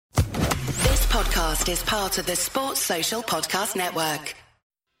podcast is part of the Sports Social Podcast Network.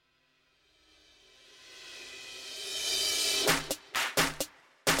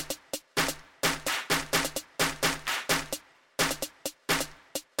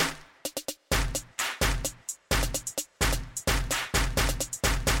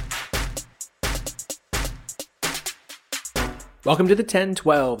 Welcome to the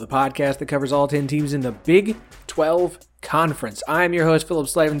 10-12, the podcast that covers all 10 teams in the Big 12 Conference. I'm your host, Philip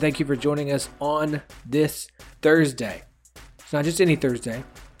Slavin. Thank you for joining us on this Thursday. It's not just any Thursday.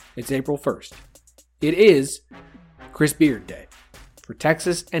 It's April 1st. It is Chris Beard Day. For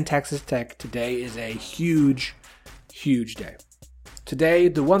Texas and Texas Tech, today is a huge, huge day. Today,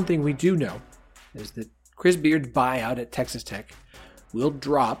 the one thing we do know is that Chris Beard's buyout at Texas Tech will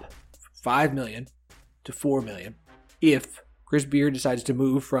drop $5 million to $4 million if Chris Beard decides to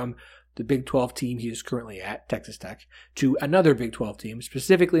move from the Big 12 team he is currently at, Texas Tech, to another Big 12 team,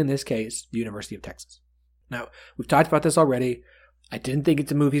 specifically in this case, the University of Texas. Now, we've talked about this already. I didn't think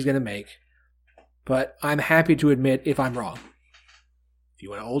it's a move he's going to make, but I'm happy to admit if I'm wrong. If you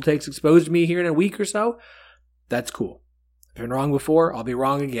want old takes exposed to me here in a week or so, that's cool. If I've been wrong before, I'll be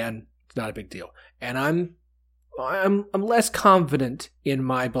wrong again. It's not a big deal. And I'm less confident in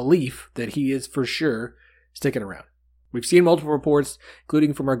my belief that he is for sure sticking around. We've seen multiple reports,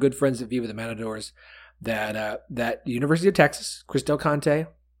 including from our good friends at Viva the Matadors, that the University of Texas, Chris Del Conte,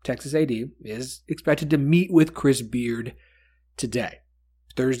 Texas AD, is expected to meet with Chris Beard today,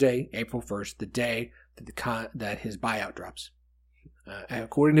 Thursday, April 1st, the day that his buyout drops.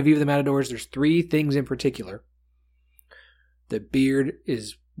 According to Viva the Matadors, there's three things in particular that Beard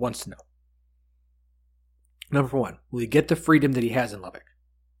wants to know. Number one, will he get the freedom that he has in Lubbock?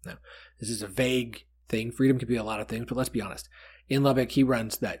 Now, this is a vague thing. Freedom could be a lot of things, but let's be honest. In Lubbock, he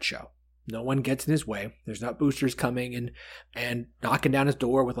runs that show. No one gets in his way. There's not boosters coming and knocking down his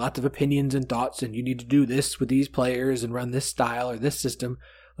door with lots of opinions and thoughts, and you need to do this with these players and run this style or this system.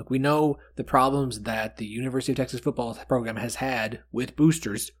 Look, we know the problems that the University of Texas football program has had with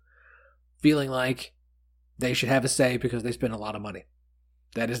boosters feeling like they should have a say because they spend a lot of money.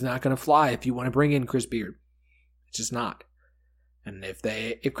 That is not going to fly if you want to bring in Chris Beard. It's just not. And if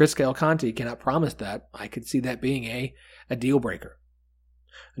Chris Del Conte cannot promise that, I could see that being a deal breaker.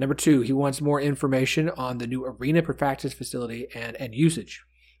 Number two, he wants more information on the new arena for practice facility and usage.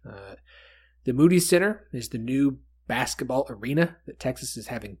 The Moody Center is the new basketball arena that Texas is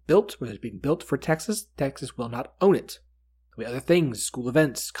having built, or is being built for Texas. Texas will not own it. There'll be other things, school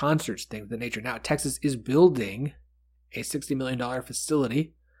events, concerts, things of that nature. Now, Texas is building a $60 million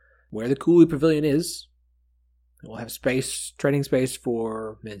facility where the Cooley Pavilion is. We'll have training space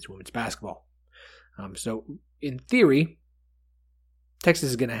for men's and women's basketball. So, in theory,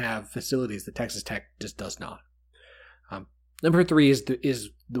 Texas is going to have facilities that Texas Tech just does not. Number three is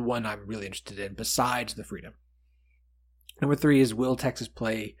the one I'm really interested in, besides the freedom. Number three is, will Texas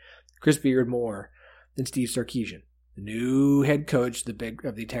play Chris Beard more than Steve Sarkisian, the new head coach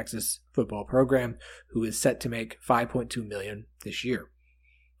of the Texas football program, who is set to make $5.2 million this year.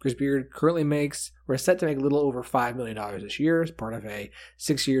 Chris Beard is set to make a little over $5 million this year as part of a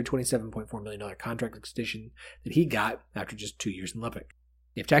 6-year, $27.4 million contract extension that he got after just 2 years in Lubbock.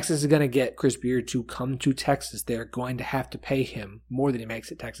 If Texas is going to get Chris Beard to come to Texas, they're going to have to pay him more than he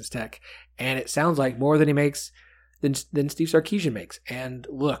makes at Texas Tech. And it sounds like more than he makes than Steve Sarkisian makes. And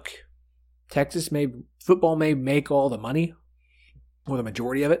look, football may make all the money, or the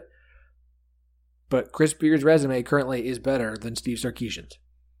majority of it, but Chris Beard's resume currently is better than Steve Sarkisian's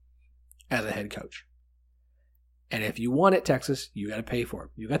as a head coach. And if you want it, Texas, you got to pay for it.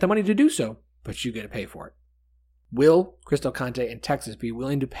 You got the money to do so, but you got to pay for it. Will Chris Del Conte and Texas be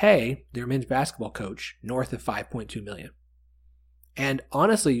willing to pay their men's basketball coach north of $5.2 million? And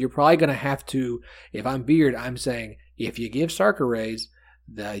honestly, you're probably going to have to, if I'm Beard, I'm saying, if you give Sark a raise,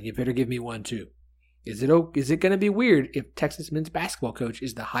 you better give me one too. Is it going to be weird if Texas men's basketball coach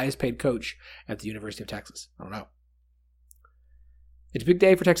is the highest paid coach at the University of Texas? I don't know. It's a big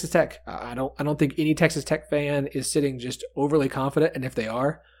day for Texas Tech. I don't think any Texas Tech fan is sitting just overly confident, and if they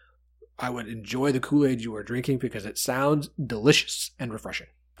are, I would enjoy the Kool-Aid you are drinking because it sounds delicious and refreshing.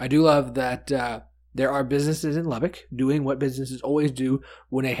 I do love that there are businesses in Lubbock doing what businesses always do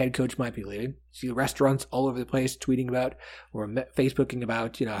when a head coach might be leaving. See restaurants all over the place tweeting about or Facebooking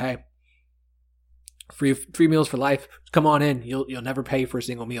about, hey, free meals for life. Come on in. You'll never pay for a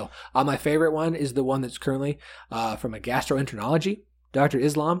single meal. My favorite one is the one that's currently from a gastroenterology. Dr.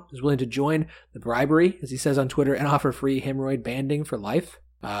 Islam is willing to join the bribery, as he says on Twitter, and offer free hemorrhoid banding for life.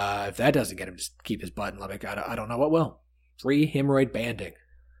 If that doesn't get him to keep his butt in Lubbock, I don't know what will. Free hemorrhoid banding.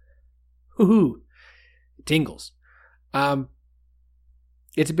 Woohoo. Tingles.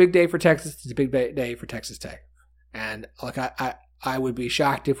 it's a big day for Texas. It's a big day for Texas Tech. And look, I would be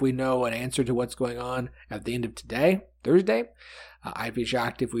shocked if we know an answer to what's going on at the end of today, Thursday. I'd be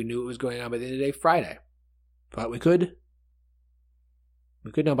shocked if we knew what was going on by the end of the day, Friday. But we could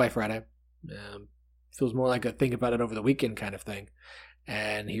know by Friday. Feels more like a think about it over the weekend kind of thing.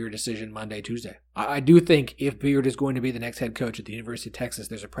 And hear a decision Monday, Tuesday. I do think if Beard is going to be the next head coach at the University of Texas,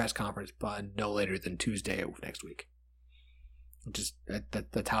 there's a press conference planned no later than Tuesday of next week.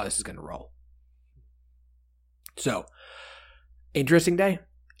 That's how this is going to roll. So, interesting day.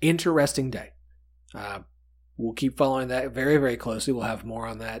 We'll keep following that very, very closely. We'll have more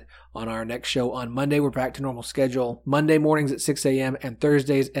on that on our next show on Monday. We're back to normal schedule. Monday mornings at 6 a.m. and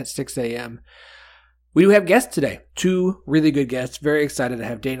Thursdays at 6 a.m. We do have guests today. 2 really good guests. Very excited to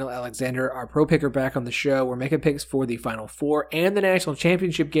have Daniel Alexander, our pro picker, back on the show. We're making picks for the Final Four and the national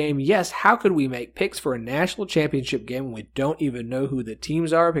championship game. Yes, how could we make picks for a national championship game when we don't even know who the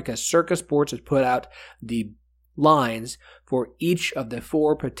teams are? Because Circa Sports has put out the lines for each of the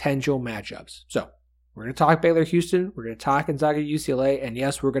 4 potential matchups. So, we're going to talk Baylor-Houston, we're going to talk Gonzaga-UCLA, and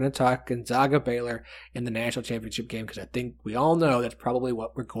yes, we're going to talk Gonzaga-Baylor in the national championship game because I think we all know that's probably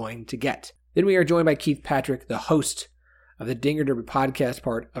what we're going to get. Then we are joined by Keith Patrick, the host of the Dinger Derby podcast,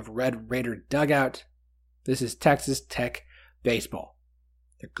 part of Red Raider Dugout. This is Texas Tech baseball.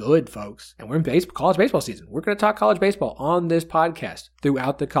 They're good, folks. And we're in college baseball season. We're going to talk college baseball on this podcast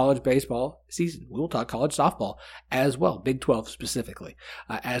throughout the college baseball season. We will talk college softball as well, Big 12 specifically,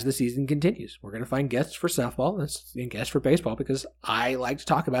 as the season continues. We're going to find guests for softball and guests for baseball because I like to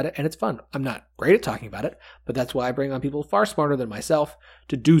talk about it and it's fun. I'm not great at talking about it, but that's why I bring on people far smarter than myself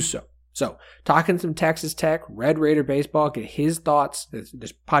to do so. So, talking some Texas Tech, Red Raider baseball, get his thoughts.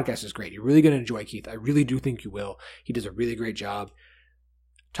 This podcast is great. You're really going to enjoy Keith. I really do think you will. He does a really great job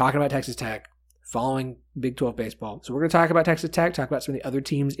talking about Texas Tech, following Big 12 baseball. So we're going to talk about Texas Tech, talk about some of the other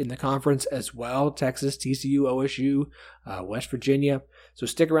teams in the conference as well. Texas, TCU, OSU, West Virginia. So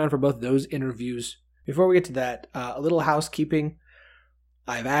stick around for both of those interviews. Before we get to that, a little housekeeping.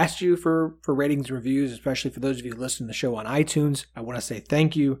 I've asked you for ratings and reviews, especially for those of you who listen to the show on iTunes. I want to say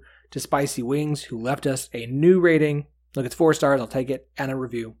thank you to Spicy Wings, who left us a new rating. Look, it's 4 stars. I'll take it. And a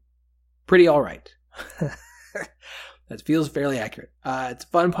review. Pretty all right. That feels fairly accurate. It's a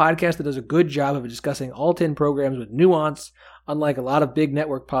fun podcast that does a good job of discussing all 10 programs with nuance, unlike a lot of big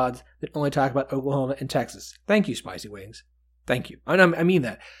network pods that only talk about Oklahoma and Texas. Thank you, Spicy Wings. Thank you. I mean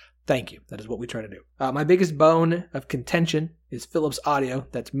that. Thank you. That is what we try to do. My biggest bone of contention is Philips Audio.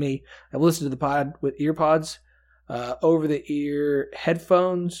 That's me. I've listened to the pod with earpods, over-the-ear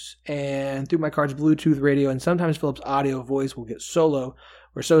headphones, and through my car's Bluetooth radio, and sometimes Philips Audio voice will get solo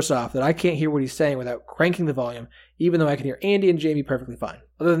or so soft that I can't hear what he's saying without cranking the volume, even though I can hear Andy and Jamie perfectly fine.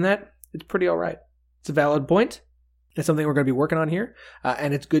 Other than that, it's pretty all right. It's a valid point. It's something we're going to be working on here,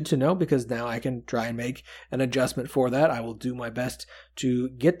 and it's good to know because now I can try and make an adjustment for that. I will do my best to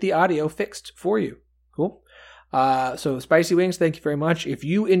get the audio fixed for you. Cool? So Spicy Wings, thank you very much. If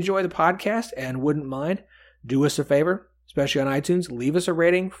you enjoy the podcast and wouldn't mind, do us a favor, especially on iTunes, leave us a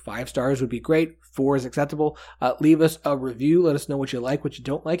rating. 5 stars would be great. 4 is acceptable. Leave us a review. Let us know what you like, what you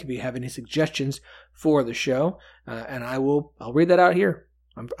don't like. If you have any suggestions for the show, and I'll read that out here.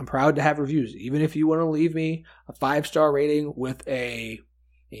 I'm proud to have reviews. Even if you want to leave me a 5-star rating with a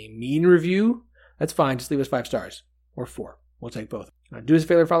mean review, that's fine. Just leave us 5 stars or 4. We'll take both. Do us a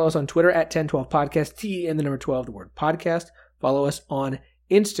favor, follow us on Twitter at 1012podcast, TEN the number 12, the word podcast. Follow us on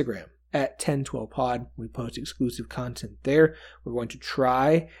Instagram at 1012pod. We post exclusive content there. We're going to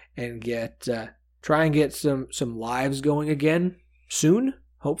try and get some lives going again soon.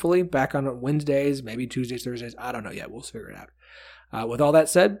 Hopefully back on Wednesdays, maybe Tuesdays, Thursdays. I don't know yet. We'll figure it out. With all that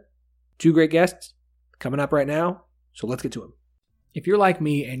said, 2 great guests coming up right now. So let's get to them. If you're like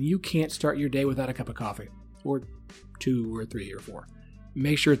me and you can't start your day without a cup of coffee, or 2 or 3 or 4,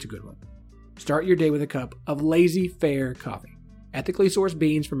 make sure it's a good one. Start your day with a cup of Lazy Fair coffee. Ethically sourced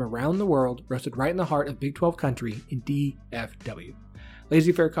beans from around the world, roasted right in the heart of Big 12 country in DFW.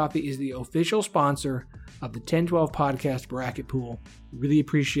 Lazy Fair Coffee is the official sponsor of the 1012 podcast bracket pool. Really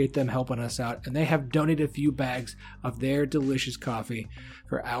appreciate them helping us out, and they have donated a few bags of their delicious coffee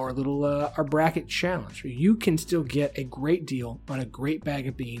for our little our bracket challenge. You can still get a great deal on a great bag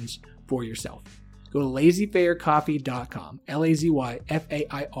of beans for yourself. Go to lazyfaircoffee.com,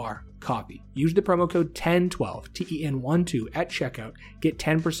 LAZYFAIR coffee. Use the promo code 1012, TEN12 at checkout. Get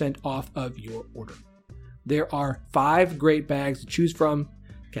 10% off of your order. There are 5 great bags to choose from: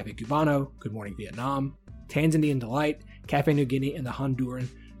 Cafe Cubano, Good Morning Vietnam, Tanzanian Delight, Cafe New Guinea, and the Honduran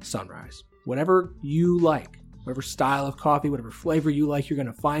Sunrise. Whatever you like, whatever style of coffee, whatever flavor you like, you're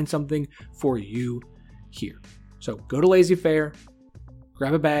going to find something for you here. So go to Lazy Fair,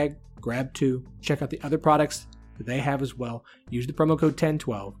 grab a bag, grab 2, check out the other products that they have as well. Use the promo code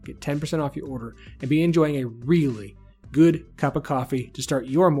 1012, get 10% off your order, and be enjoying a really good cup of coffee to start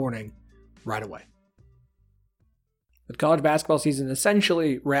your morning right away. With college basketball season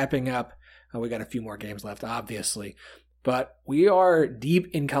essentially wrapping up, we got a few more games left, obviously, but we are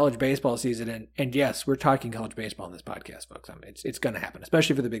deep in college baseball season, and yes, we're talking college baseball in this podcast, folks. I mean, it's going to happen,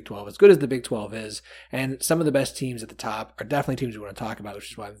 especially for the Big 12. As good as the Big 12 is, and some of the best teams at the top are definitely teams we want to talk about,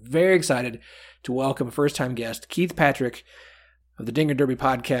 which is why I'm very excited to welcome a first-time guest, Keith Patrick of the Dinger Derby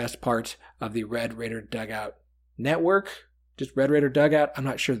podcast, part of the Red Raider Dugout Network. Just Red Raider Dugout. I'm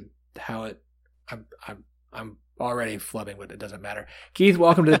not sure how it. I'm already flubbing, but it doesn't matter. Keith,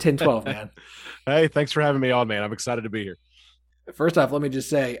 welcome to the 1012, man. Hey, thanks for having me on, man. I'm excited to be here. First off, let me just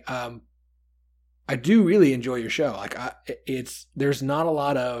say, I do really enjoy your show. Like, there's not a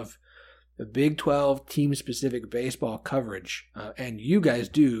lot of the Big 12 team-specific baseball coverage, and you guys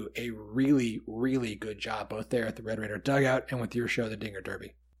do a really, really good job both there at the Red Raider Dugout and with your show, the Dinger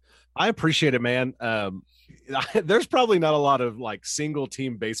Derby. I appreciate it, man. There's probably not a lot of like single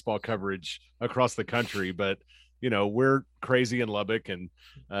team baseball coverage across the country, but you know, we're crazy in Lubbock, and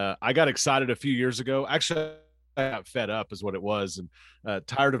I got excited a few years ago. Actually, I got fed up is what it was, and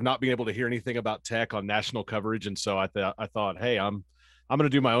tired of not being able to hear anything about Tech on national coverage. And so I thought, hey, I'm going to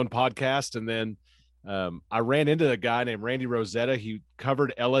do my own podcast. And then I ran into a guy named Randy Rosetta. He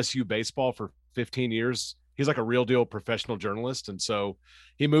covered LSU baseball for 15 years. He's like a real deal professional journalist. And so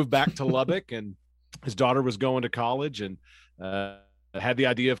he moved back to Lubbock, and his daughter was going to college, and had the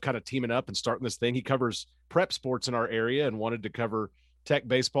idea of kind of teaming up and starting this thing. He covers prep sports in our area and wanted to cover Tech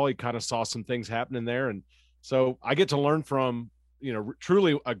baseball. He kind of saw some things happening there. And so I get to learn from, you know,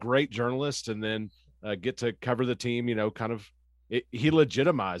 truly a great journalist, and then get to cover the team, you know, kind of he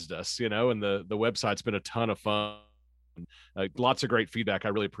legitimized us, you know, and the website's been a ton of fun. Lots of great feedback. I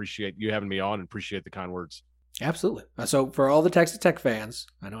really appreciate you having me on and appreciate the kind words. Absolutely. So for all the Texas Tech fans,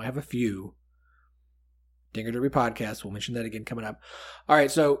 I know I have a few, Dinger Derby podcast. We'll mention that again coming up. All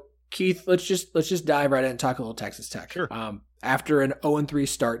right. So Keith, let's just dive right in and talk a little Texas Tech. Sure. After an 0-3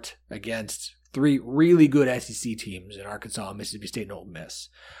 start against 3 really good SEC teams in Arkansas, Mississippi State, and Ole Miss,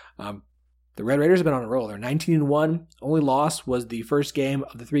 the Red Raiders have been on a roll. They're 19-1. Only loss was the first game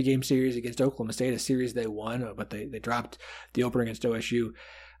of the 3-game series against Oklahoma State, a series they won, but they dropped the opener against OSU.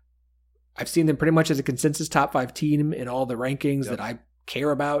 I've seen them pretty much as a consensus top 5 team in all the rankings that I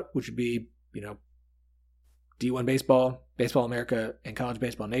care about, which would be, you know, D1 baseball, Baseball America, and College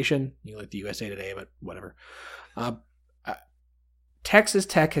Baseball Nation. You like the USA Today, but whatever. Texas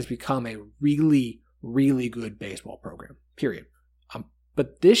Tech has become a really, really good baseball program, period.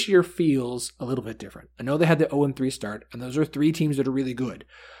 But this year feels a little bit different. I know they had the 0-3 start, and those are 3 teams that are really good.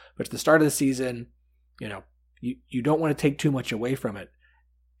 But at the start of the season, you know, you don't want to take too much away from it.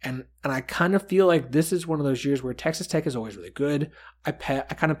 And I kind of feel like this is one of those years where Texas Tech is always really good. I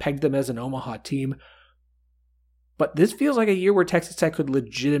kind of pegged them as an Omaha team. But this feels like a year where Texas Tech could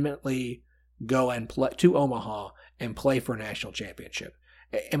legitimately go and play to Omaha and play for a national championship.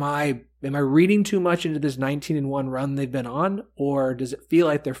 Am I reading too much into this 19-1 run they've been on, or does it feel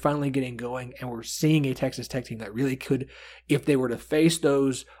like they're finally getting going and we're seeing a Texas Tech team that really could, if they were to face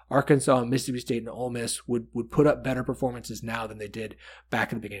those Arkansas, Mississippi State, and Ole Miss, would put up better performances now than they did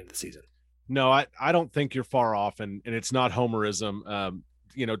back in the beginning of the season? No, I don't think you're far off, and it's not homerism.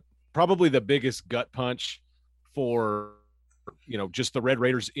 You know, probably the biggest gut punch for, you know, just the Red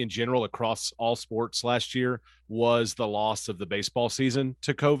Raiders in general across all sports last year was the loss of the baseball season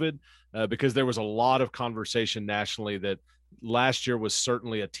to COVID, because there was a lot of conversation nationally that last year was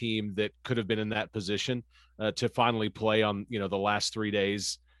certainly a team that could have been in that position to finally play on, you know, the last 3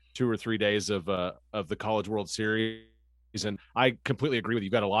 days, 2 or 3 days of the College World Series. And I completely agree with you.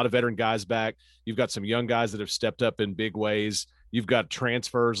 You've got a lot of veteran guys back. You've got some young guys that have stepped up in big ways. You've got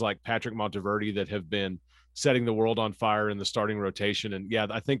transfers like Patrick Monteverde that have been setting the world on fire in the starting rotation. And yeah,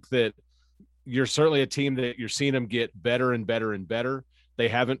 I think that you're certainly a team that you're seeing them get better and better and better. They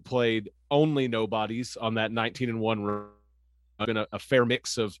haven't played only nobodies on that 19-1 run. Been a fair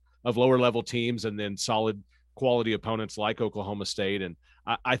mix of lower level teams and then solid quality opponents like Oklahoma State. And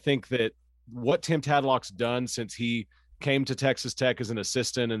I think that what Tim Tadlock's done since he came to Texas Tech as an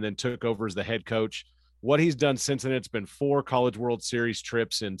assistant and then took over as the head coach, what he's done since then, it's been 4 College World Series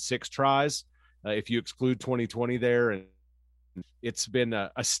trips in 6 tries. If you exclude 2020 there, and it's been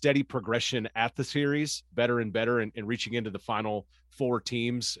a steady progression at the series, better and better, and reaching into the final 4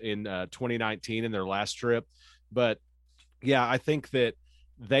 teams in 2019 in their last trip. But yeah, I think that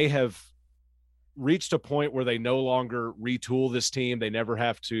they have reached a point where they no longer retool this team. They never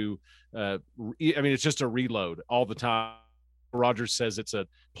have to, it's just a reload all the time. Rogers says it's a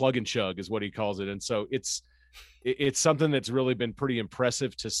plug and chug is what he calls it. And so it's something that's really been pretty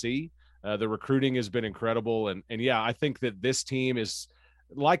impressive to see. The recruiting has been incredible. And yeah, I think that this team is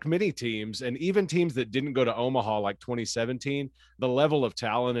like many teams, and even teams that didn't go to Omaha like 2017, the level of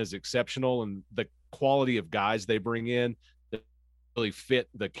talent is exceptional, and the quality of guys they bring in that really fit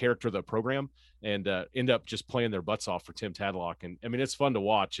the character of the program and end up just playing their butts off for Tim Tadlock. And I mean, it's fun to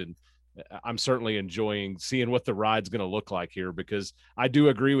watch, and I'm certainly enjoying seeing what the ride's going to look like here, because I do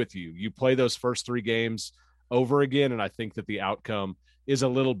agree with you. You play those first 3 games over again, and I think that the outcome is a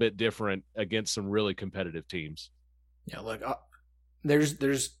little bit different against some really competitive teams. Yeah, look, there's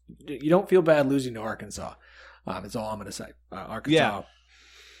you don't feel bad losing to Arkansas. That's all I'm going to say. Arkansas. Yeah.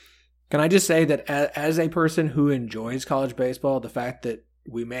 Can I just say that as a person who enjoys college baseball, the fact that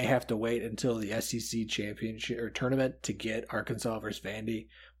we may have to wait until the SEC championship or tournament to get Arkansas versus Vandy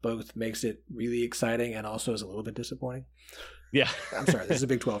both makes it really exciting and also is a little bit disappointing. Yeah. I'm sorry. This is a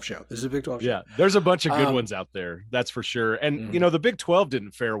Big 12 show. Yeah. There's a bunch of good ones out there. That's for sure. And, the Big 12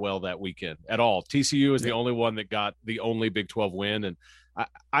 didn't fare well that weekend at all. TCU is the only one that got the only Big 12 win. And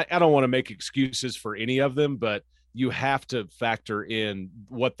I don't want to make excuses for any of them, but you have to factor in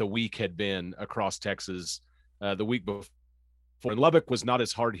what the week had been across Texas the week before. And Lubbock was not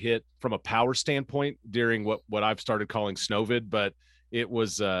as hard hit from a power standpoint during what I've started calling Snowvid, but it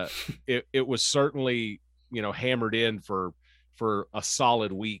was it was certainly, hammered in for a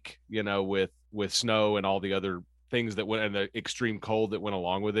solid week, with snow and all the other things that went, and the extreme cold that went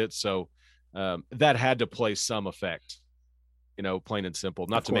along with it. So that had to play some effect, plain and simple,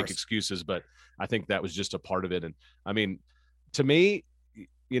 not to make excuses, but I think that was just a part of it. And I mean, to me,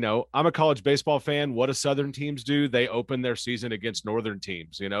 I'm a college baseball fan. What do Southern teams do? They open their season against Northern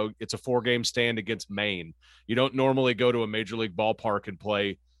teams. It's a 4-game stand against Maine. You don't normally go to a major league ballpark and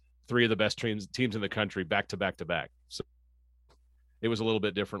play 3 of the best teams in the country back to back to back. So it was a little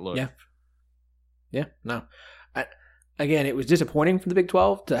bit different look. Yeah. No. Again, it was disappointing for the Big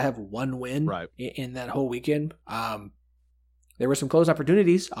 12 to have 1 win in that whole weekend. There were some close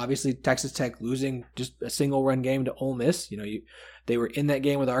opportunities. Obviously, Texas Tech losing just a single run game to Ole Miss. They were in that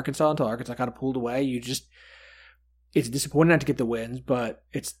game with Arkansas until Arkansas kind of pulled away. It's disappointing not to get the wins, but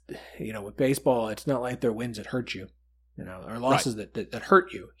it's, with baseball, it's not like they're wins that hurt you, or losses that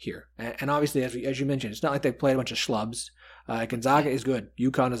hurt you here. And obviously, as you mentioned, it's not like they played a bunch of schlubs. Gonzaga is good.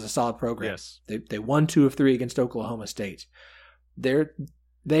 UConn is a solid program. Yes. They won 2 of 3 against Oklahoma State.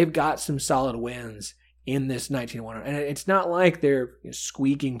 They've got some solid wins in this 19-1, and it's not like they're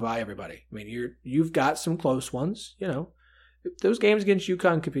squeaking by everybody. I mean, you've got some close ones. Those games against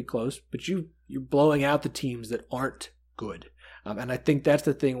UConn could be close, but you're blowing out the teams that aren't good. And I think that's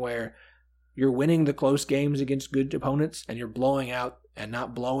the thing where you're winning the close games against good opponents, and you're blowing out and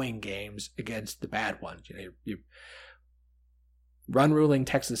not blowing games against the bad ones. You're run ruling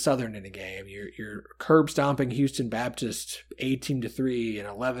Texas Southern in a game. You're curb stomping Houston Baptist 18-3 and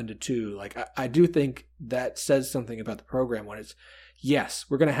 11-2. Like I do think that says something about the program when it's, yes,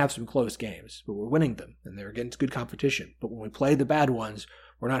 we're going to have some close games, but we're winning them and they're against good competition. But when we play the bad ones,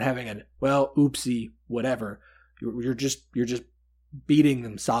 we're not having oopsie, whatever. You're just beating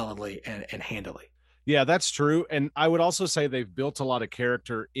them solidly and handily. Yeah, that's true. And I would also say they've built a lot of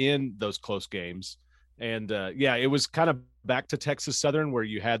character in those close games. And it was kind of back to Texas Southern where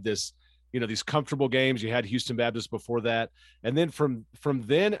you had this, these comfortable games. You had Houston Baptist before that. And then from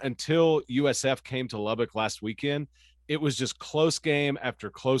then until USF came to Lubbock last weekend, it was just close game after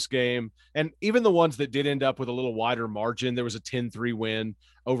close game. And even the ones that did end up with a little wider margin, there was a 10-3 win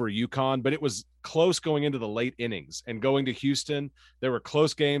over UConn, but it was close going into the late innings. And going to Houston, there were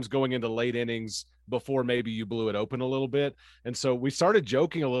close games going into late innings before maybe you blew it open a little bit. And so we started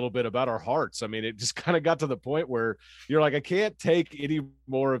joking a little bit about our hearts. I mean, it just kind of got to the point where you're like, I can't take any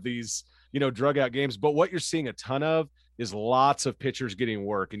more of these, drug out games. But what you're seeing a ton of is lots of pitchers getting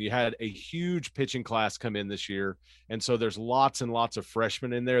work. And you had a huge pitching class come in this year. And so there's lots and lots of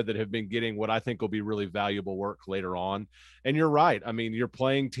freshmen in there that have been getting what I think will be really valuable work later on. And you're right. I mean, you're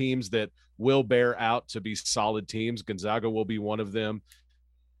playing teams that will bear out to be solid teams. Gonzaga will be one of them.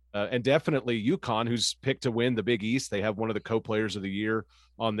 And definitely UConn, who's picked to win the Big East. They have one of the co-players of the year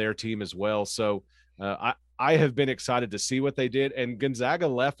on their team as well. So I have been excited to see what they did. And Gonzaga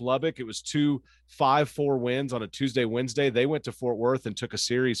left Lubbock. It was 2 5-4 wins on a Tuesday, Wednesday. They went to Fort Worth and took a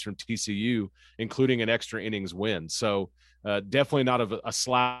series from TCU, including an extra innings win. So definitely not a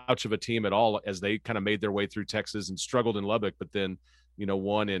slouch of a team at all as they kind of made their way through Texas and struggled in Lubbock, but then,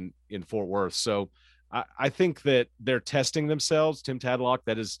 won in Fort Worth. So I think that they're testing themselves. Tim Tadlock,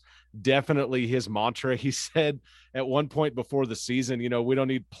 that is definitely his mantra. He said at one point before the season, we don't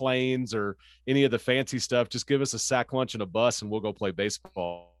need planes or any of the fancy stuff. Just give us a sack lunch and a bus and we'll go play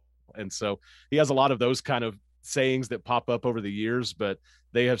baseball. And so he has a lot of those kind of sayings that pop up over the years, but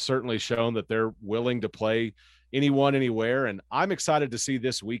they have certainly shown that they're willing to play anyone, anywhere. And I'm excited to see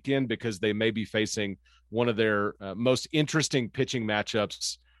this weekend because they may be facing one of their most interesting pitching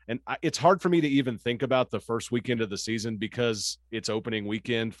matchups. And it's hard for me to even think about the first weekend of the season because it's opening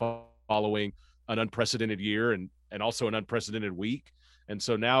weekend following an unprecedented year and also an unprecedented week. And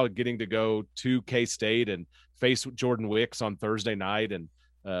so now getting to go to K-State and face Jordan Wicks on Thursday night. And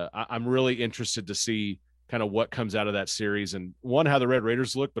I'm really interested to see kind of what comes out of that series and how the Red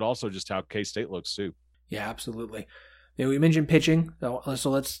Raiders look, but also just how K-State looks too. Yeah, absolutely. We mentioned pitching, so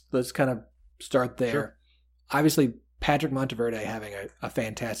let's kind of start there. Sure. Obviously, Patrick Monteverde having a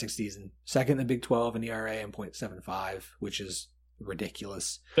fantastic season, second in the Big 12 in ERA and .75, which is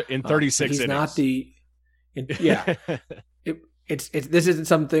ridiculous. In 36 he's innings. Not the this isn't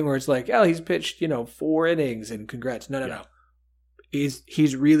something where it's like, oh, he's pitched 4 innings and congrats. No.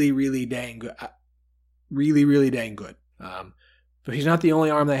 He's really, really dang good. Really, really dang good. But he's not the only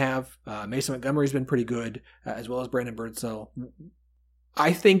arm they have. Mason Montgomery's been pretty good, as well as Brandon Birdsell.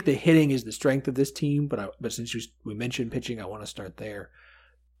 I think the hitting is the strength of this team, but since we mentioned pitching, I want to start there.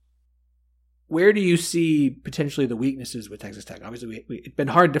 Where do you see potentially the weaknesses with Texas Tech? Obviously, it's been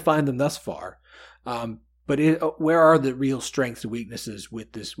hard to find them thus far, but where are the real strengths and weaknesses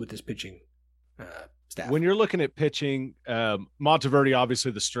with this pitching staff? When you're looking at pitching, Monteverde,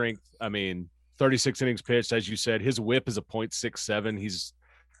 obviously the strength. 36 innings pitched, as you said, his WHIP is a .67. He's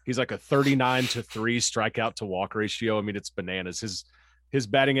like a 39-3 strikeout to walk ratio. It's bananas. His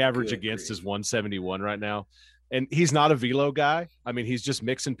batting average against is 171 right now. And he's not a velo guy. He's just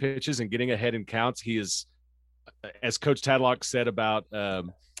mixing pitches and getting ahead in counts. He is, as Coach Tadlock said about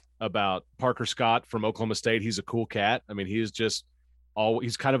Parker Scott from Oklahoma State, he's a cool cat. He is just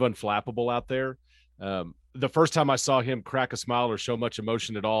he's kind of unflappable out there. The first time I saw him crack a smile or show much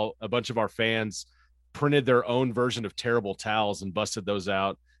emotion at all, a bunch of our fans printed their own version of terrible towels and busted those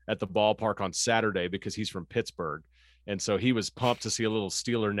out at the ballpark on Saturday because he's from Pittsburgh. And so he was pumped to see a little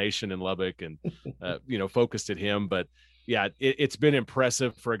Steeler Nation in Lubbock and, focused at him. But yeah, it's been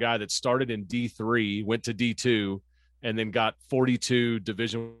impressive for a guy that started in D3, went to D2, and then got 42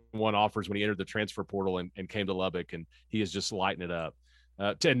 Division I offers when he entered the transfer portal and came to Lubbock. And he is just lighting it up.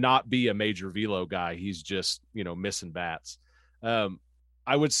 To not be a major velo guy, he's just, missing bats.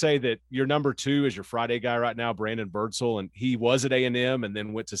 I would say that your number 2 is your Friday guy right now, Brandon Birdsell, and he was at A&M and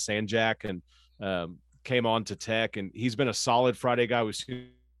then went to San Jac and came on to Tech, and he's been a solid Friday guy. We've seen him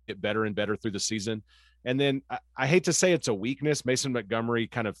get better and better through the season. And then I hate to say it's a weakness, Mason Montgomery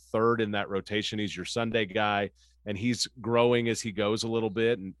kind of third in that rotation. He's your Sunday guy, and he's growing as he goes a little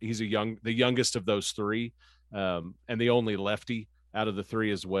bit, and he's the youngest of those 3, and the only lefty out of the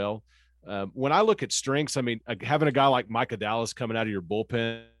 3 as well. When I look at strengths, having a guy like Micah Dallas coming out of your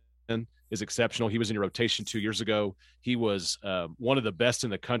bullpen is exceptional. He was in your rotation 2 years ago. He was one of the best in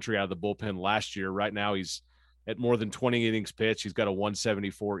the country out of the bullpen last year. Right now, he's at more than 20 innings pitched. He's got a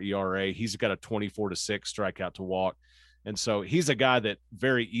 1.74 ERA. He's got a 24-6 strikeout to walk. And so he's a guy that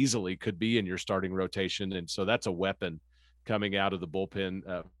very easily could be in your starting rotation. And so that's a weapon coming out of the bullpen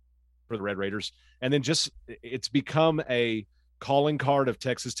for the Red Raiders. And then it's become a calling card of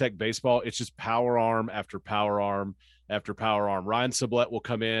Texas Tech baseball. It's just power arm after power arm after power arm. Ryan Sublette will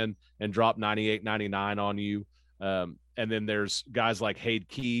come in and drop 98, 99 on you. And then there's guys like Hade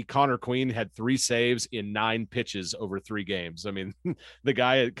Key. Connor Queen had 3 saves in 9 pitches over 3 games. The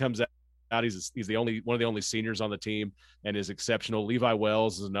guy that comes out, he's one of the only seniors on the team and is exceptional. Levi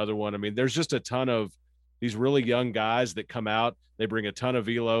Wells is another one. There's just a ton of these really young guys that come out. They bring a ton of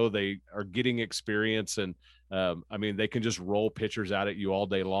velo. They are getting experience, and they can just roll pitchers out at you all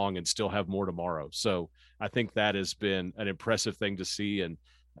day long and still have more tomorrow. So I think that has been an impressive thing to see, and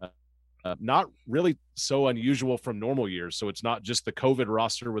not really so unusual from normal years. So it's not just the COVID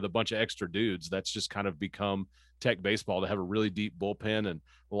roster with a bunch of extra dudes. That's just kind of become Tech baseball to have a really deep bullpen and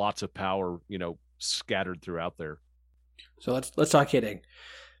lots of power, scattered throughout there. So let's talk hitting.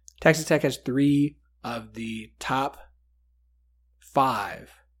 Texas Tech has 3 of the top 5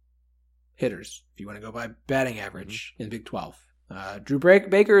 hitters, if you want to go by batting average, in the Big 12. Drew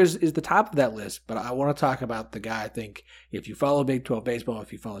Baker is the top of that list, but I want to talk about the guy I think, if you follow Big 12 baseball,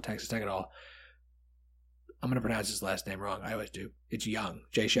 if you follow Texas Tech at all, I'm going to pronounce his last name wrong. I always do. It's Young.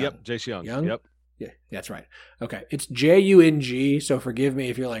 Jace Young. Yep, Jace Young. Young? Yep. Yeah, that's right. Okay, it's Jung, so forgive me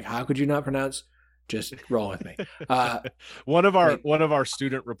if you're like, how could you not pronounce Just roll with me. One of our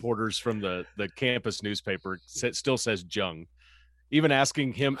student reporters from the campus newspaper still says Jung, even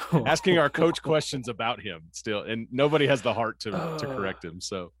asking our coach questions about him still, and nobody has the heart to correct him.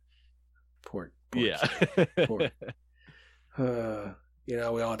 So poor yeah. Poor. We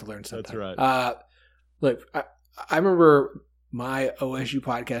all have to learn something. That's right. Look, I remember my OSU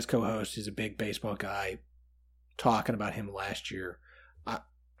podcast co-host is a big baseball guy, talking about him last year.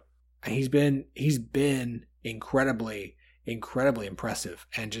 He's been incredibly impressive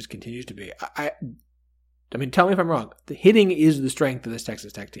and just continues to be. I mean, tell me if I'm wrong. The hitting is the strength of this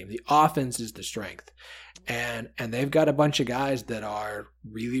Texas Tech team. The offense is the strength, and they've got a bunch of guys that are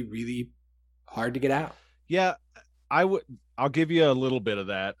really, really hard to get out. Yeah, I'll give you a little bit of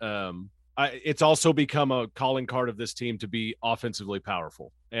that. It's also become a calling card of this team to be offensively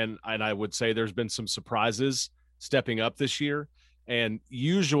powerful, and I would say there's been some surprises stepping up this year. And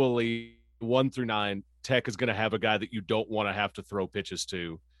usually 1 through 9, Tech is going to have a guy that you don't want to have to throw pitches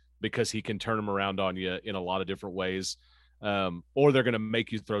to because he can turn them around on you in a lot of different ways. Or they're going to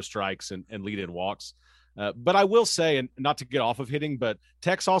make you throw strikes and lead in walks. But I will say, and not to get off of hitting, but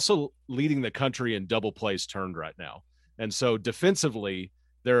Tech's also leading the country in double plays turned right now. And so defensively,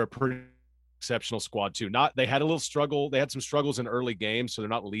 they're a pretty exceptional squad too. They had a little struggle. They had some struggles in early games, so they're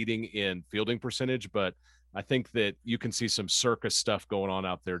not leading in fielding percentage, but I think that you can see some circus stuff going on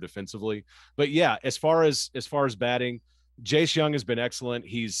out there defensively. But yeah, as far as batting, Jace Young has been excellent.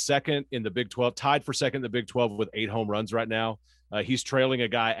 He's second in the Big 12, tied for second in the Big 12 with 8 home runs right now. He's trailing a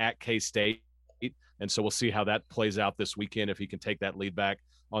guy at K-State, and so we'll see how that plays out this weekend if he can take that lead back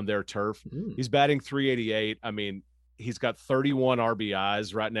on their turf. He's batting .388. I mean, he's got 31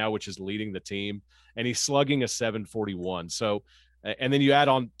 RBIs right now, which is leading the team, and he's slugging a .741. So, and then you add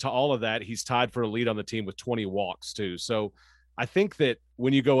on to all of that, he's tied for a lead on the team with 20 walks too. So I think that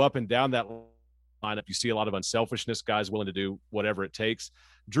when you go up and down that lineup, you see a lot of unselfishness, guys willing to do whatever it takes.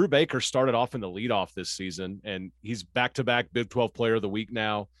 Drew Baker started off in the leadoff this season, and he's back-to-back Big 12 Player of the Week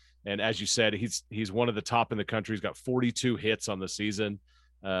now. And as you said, he's one of the top in the country. He's got 42 hits on the season.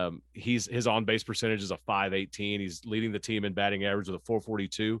 His on-base percentage is a .518. He's leading the team in batting average with a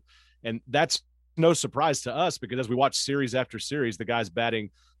 .442. And that's no surprise to us because as we watch series after series, the guy's batting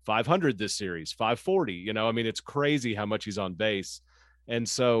 .500 this series, .540. I mean, it's crazy how much he's on base. And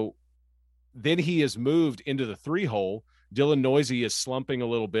so then he is moved into the 3-hole. Dylan Noisy is slumping a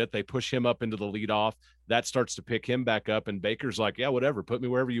little bit. They push him up into the leadoff. That starts to pick him back up. And Baker's like, yeah, whatever. Put me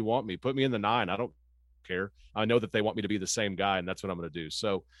wherever you want me. Put me in the 9. I don't care. I know that they want me to be the same guy, and that's what I'm going to do.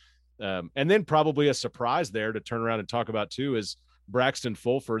 So, and then probably a surprise there to turn around and talk about too is Braxton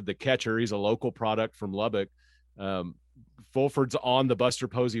Fulford, the catcher. He's a local product from Lubbock. Fulford's on the Buster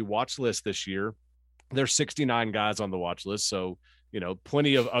Posey watch list this year. There's 69 guys on the watch list, so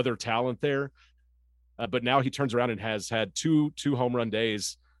plenty of other talent there. But now he turns around and has had two home run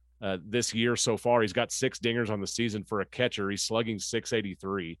days this year so far. He's got 6 dingers on the season for a catcher. He's slugging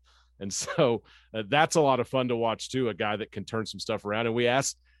 .683. And so that's a lot of fun to watch too, a guy that can turn some stuff around. And we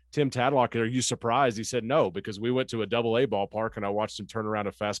asked Tim Tadlock, are you surprised? He said no, because we went to a AA ballpark and I watched him turn around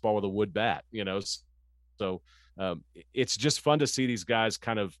a fastball with a wood bat, So it's just fun to see these guys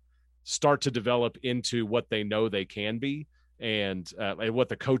kind of start to develop into what they know they can be. And what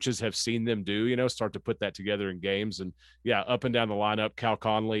the coaches have seen them do, start to put that together in games. And yeah, up and down the lineup, Cal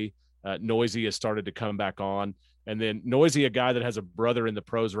Conley, Noisy has started to come back on. And then Noisy, a guy that has a brother in the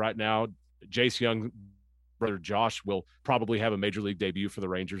pros right now, Jace Young, brother Josh, will probably have a major league debut for the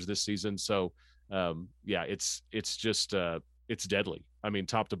Rangers this season. So yeah, it's just it's deadly. I mean,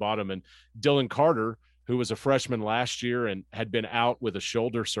 top to bottom. And Dylan Carter, who was a freshman last year and had been out with a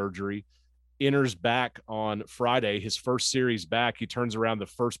shoulder surgery, enters back on Friday, his first series back. He turns around the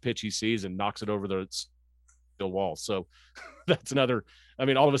first pitch he sees and knocks it over the wall. So that's another, I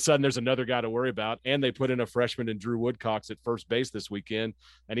mean, all of a sudden there's another guy to worry about. And they put in a freshman in Drew Woodcocks at first base this weekend,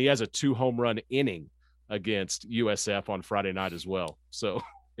 and he has a 2 home run inning against USF on Friday night as well. So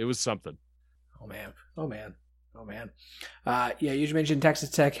it was something. Oh man. Yeah, you mentioned Texas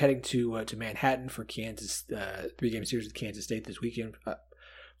Tech heading to Manhattan for Kansas, 3-game series with Kansas State this weekend.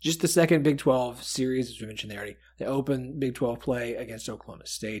 Just the second Big 12 series, as we mentioned already. They opened Big 12 play against Oklahoma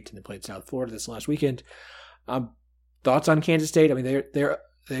State, and they played South Florida this last weekend. Thoughts on Kansas State? I mean,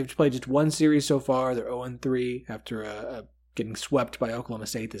 they've played just one series so far. They're 0-3 after getting swept by Oklahoma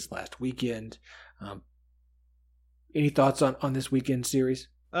State this last weekend. Any thoughts on this weekend series?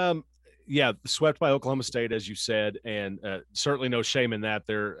 Yeah, swept by Oklahoma State, as you said, and certainly no shame in that.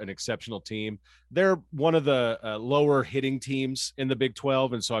 They're an exceptional team. They're one of the lower hitting teams in the Big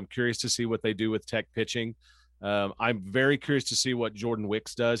 12, and so I'm curious to see what they do with Tech pitching. I'm very curious to see what Jordan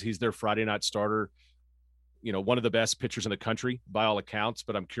Wicks does. He's their Friday night starter, one of the best pitchers in the country by all accounts,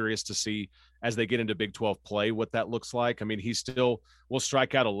 but I'm curious to see as they get into Big 12 play what that looks like. I mean, he still will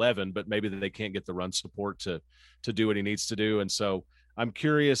strike out 11, but maybe they can't get the run support to do what he needs to do. And so I'm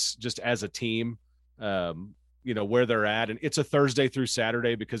curious just as a team, where they're at. And it's a Thursday through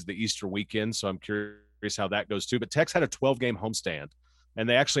Saturday because of the Easter weekend. So I'm curious how that goes too. But Tech's had a 12-game homestand, and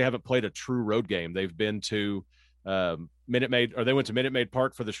they actually haven't played a true road game. They've been to Minute Maid, or they went to Minute Maid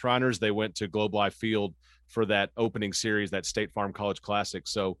Park for the Shriners. They went to Globe Life Field for that opening series, that State Farm College Classic.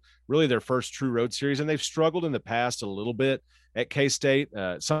 So really their first true road series, and they've struggled in the past a little bit at K-State.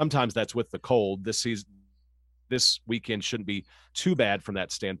 Sometimes that's with the cold. This weekend shouldn't be too bad from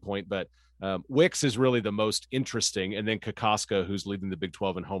that standpoint, but Wicks is really the most interesting. And then Kokoska, who's leading the Big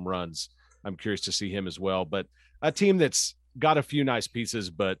 12 in home runs. I'm curious to see him as well, but a team that's got a few nice pieces,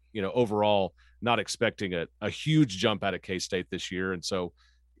 but overall not expecting a huge jump out of K-State this year. And so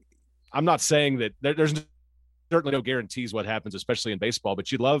I'm not saying that there's certainly no guarantees what happens, especially in baseball,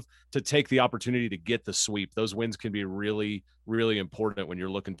 but you'd love to take the opportunity to get the sweep. Those wins can be really, really important when you're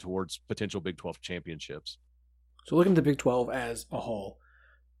looking towards potential Big 12 championships. So looking at the Big 12 as a whole,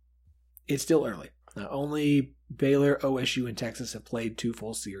 it's still early. Only Baylor, OSU, and Texas have played 2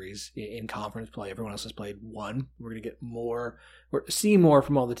 full series in conference play. Everyone else has played 1. We're going to get more, or see more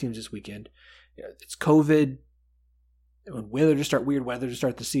from all the teams this weekend. It's COVID. Weird weather to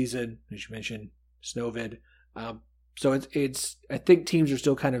start the season, as you mentioned, snowvid. So it's. I think teams are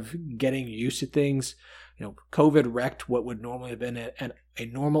still kind of getting used to things. COVID wrecked what would normally have been a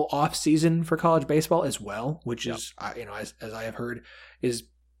normal off season for college baseball as well, which is, as I have heard, is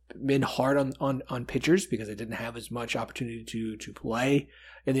been hard on pitchers because they didn't have as much opportunity to play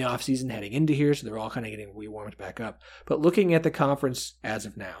in the off season heading into here, so they're all kind of getting rewarmed back up. But looking at the conference as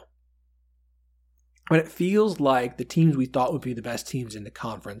of now, when it feels like the teams we thought would be the best teams in the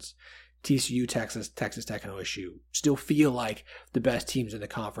conference, TCU, Texas Tech, and OSU, still feel like the best teams in the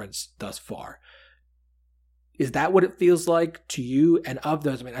conference thus far. Is that what it feels like to you? And of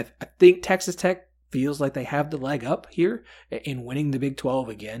those, I think Texas Tech feels like they have the leg up here in winning the Big 12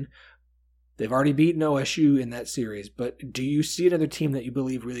 again. They've already beaten OSU in that series, but do you see another team that you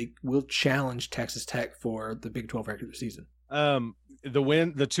believe really will challenge Texas Tech for the Big 12 regular season? The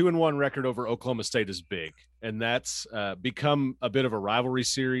 2-1 record over Oklahoma State is big, and that's become a bit of a rivalry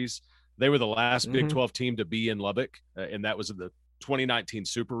series. They were the last Big 12 team to be in Lubbock, and that was in the 2019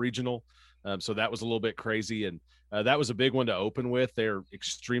 Super Regional. So that was a little bit crazy, and that was a big one to open with. They're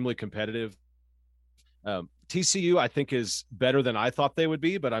extremely competitive. TCU, I think, is better than I thought they would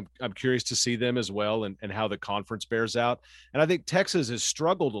be, but I'm curious to see them as well and how the conference bears out. And I think Texas has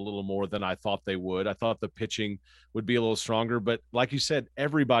struggled a little more than I thought they would. I thought the pitching would be a little stronger, but like you said,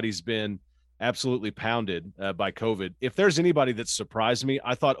 everybody's been absolutely pounded by COVID. If there's anybody that surprised me,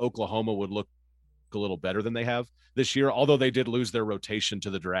 I thought Oklahoma would look a little better than they have this year, although they did lose their rotation to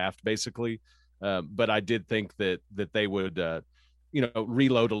the draft, basically. But I did think that they would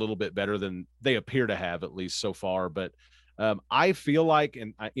reload a little bit better than they appear to have, at least so far. But I feel like,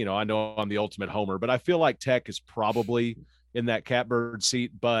 and I know I'm the ultimate homer, but I feel like Tech is probably in that catbird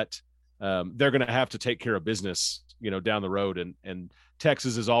seat, but they're going to have to take care of business, down the road. And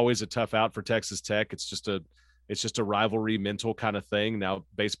Texas is always a tough out for Texas Tech. It's just a rivalry mental kind of thing. Now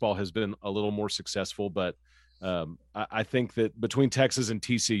baseball has been a little more successful, but I think that between Texas and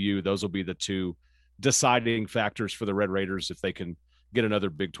TCU, those will be the two deciding factors for the Red Raiders if they can get another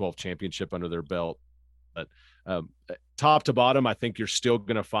Big 12 championship under their belt. But top to bottom, I think you're still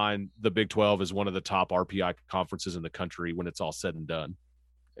going to find the Big 12 as one of the top RPI conferences in the country when it's all said and done.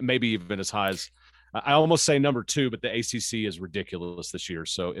 Maybe even as high as, I almost say number 2, but the ACC is ridiculous this year,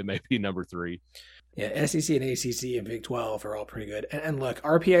 so it may be number 3. Yeah, SEC and ACC and Big 12 are all pretty good. And look,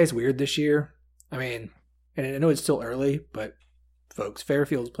 RPI is weird this year. And I know it's still early, but folks,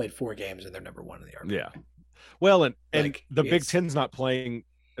 Fairfield's played 4 games and they're number 1 in the RPI. Yeah. Well, and the Big Ten's not playing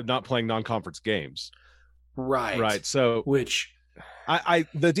non-conference games. Right. So which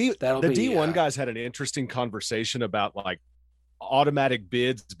the D1 guys had an interesting conversation about like automatic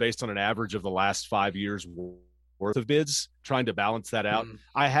bids based on an average of the last 5 years worth of bids, trying to balance that out.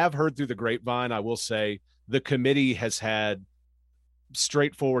 I have heard through the grapevine, I will say, the committee has had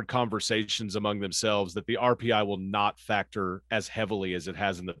straightforward conversations among themselves that the RPI will not factor as heavily as it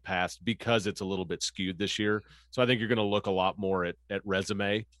has in the past because it's a little bit skewed this year. So I think you're going to look a lot more at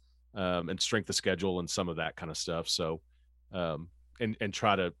resume and strength of schedule and some of that kind of stuff. So and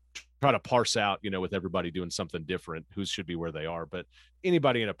try to parse out, with everybody doing something different, who should be where they are. But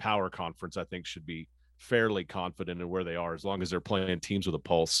anybody in a power conference, I think, should be fairly confident in where they are as long as they're playing teams with a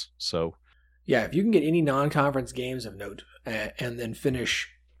pulse. So Yeah, if you can get any non-conference games of note and then finish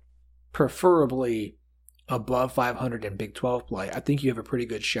preferably above 500 in Big 12 play, I think you have a pretty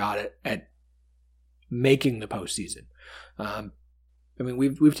good shot at making the postseason. I mean,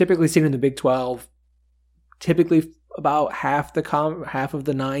 we've typically seen in the Big 12, typically about half of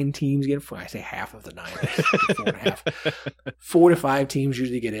the 9 teams get. I say half of the 9, 4.5. 4 to 5 teams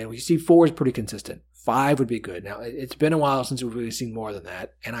usually get in. We see 4 is pretty consistent. 5 would be good. Now, it's been a while since we've really seen more than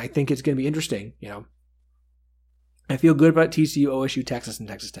that, and I think it's going to be interesting. I feel good about TCU, OSU, Texas, and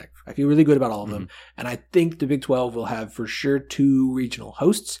Texas Tech. I feel really good about all of them, and I think the Big 12 will have for sure 2 regional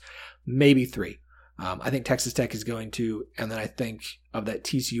hosts, maybe 3. I think Texas Tech is going to, and then I think of that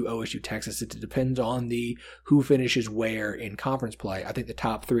TCU, OSU, Texas, it depends on who finishes where in conference play. I think the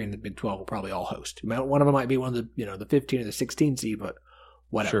top 3 in the Big 12 will probably all host. One of them might be one of the 15 or the 16 seed, but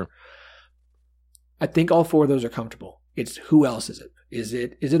whatever. Sure. I think all 4 of those are comfortable. It's who else is it? Is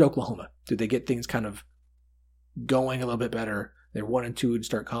it Oklahoma? Did they get things kind of going a little bit better? They're 1-2 to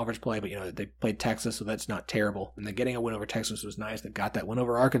start conference play, but they played Texas, so that's not terrible. And then getting a win over Texas was nice. They got that win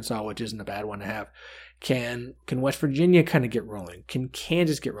over Arkansas, which isn't a bad one to have. Can West Virginia kind of get rolling? Can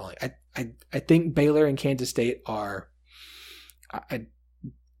Kansas get rolling? I think Baylor and Kansas State are.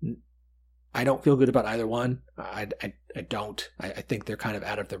 I don't feel good about either one. I don't. I think they're kind of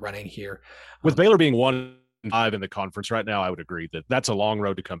out of the running here. With Baylor being 1-5 in the conference right now, I would agree that that's a long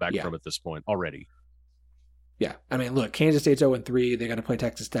road to come back from at this point already. Yeah. I mean, look, Kansas State's 0-3. They got to play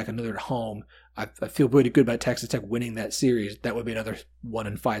Texas Tech, another at home. I feel pretty good about Texas Tech winning that series. That would be another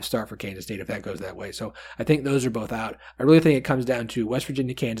 1-5 start for Kansas State if that goes that way. So I think those are both out. I really think it comes down to West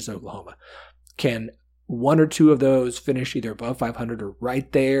Virginia, Kansas, Oklahoma. Can 1 or 2 of those finish either above 500 or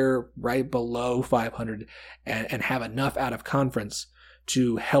right there, right below 500, and have enough out of conference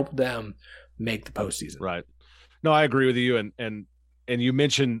to help them make the postseason? Right. No, I agree with you. And you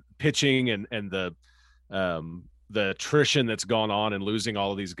mentioned pitching and the attrition that's gone on and losing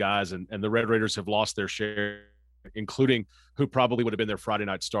all of these guys, and the Red Raiders have lost their share, including who probably would have been their Friday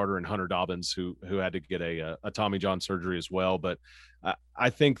night starter in Hunter Dobbins, who had to get a Tommy John surgery as well. But I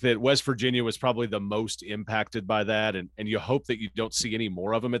think that West Virginia was probably the most impacted by that, and you hope that you don't see any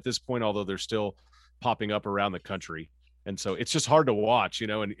more of them at this point, although they're still popping up around the country. And so it's just hard to watch,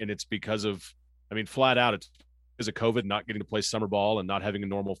 and it's because of, flat out, it's because of COVID, not getting to play summer ball and not having a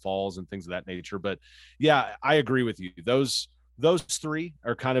normal falls and things of that nature. But yeah, I agree with you. Those 3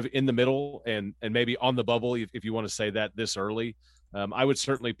 are kind of in the middle and maybe on the bubble, if you want to say that this early. I would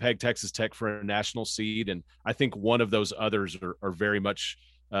certainly peg Texas Tech for a national seed, and I think one of those others are very much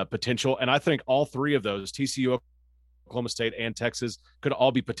potential. And I think all 3 of those, TCU, Oklahoma State, and Texas, could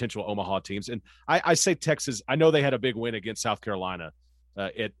all be potential Omaha teams. And I say Texas, I know they had a big win against South Carolina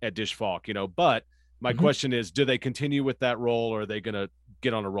at Dish Falk, but my question is, do they continue with that role, or are they going to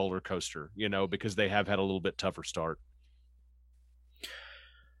get on a roller coaster, because they have had a little bit tougher start?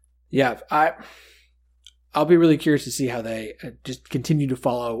 Yeah, I'll be really curious to see how they just continue to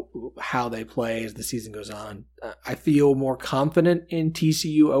follow how they play as the season goes on. I feel more confident in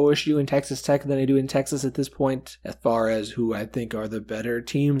TCU, OSU, and Texas Tech than I do in Texas at this point, as far as who I think are the better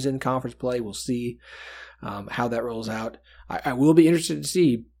teams in conference play. We'll see how that rolls out. I will be interested to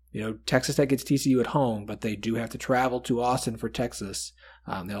see, Texas Tech gets TCU at home, but they do have to travel to Austin for Texas.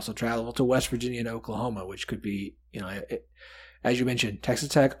 They also travel to West Virginia and Oklahoma, which could be, as you mentioned, Texas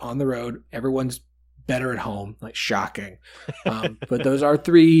Tech on the road. Everyone's better at home, like shocking. But those are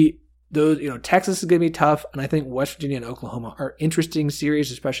 3. Texas is going to be tough, and I think West Virginia and Oklahoma are interesting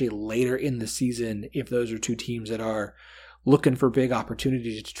series, especially later in the season, if those are 2 teams that are looking for big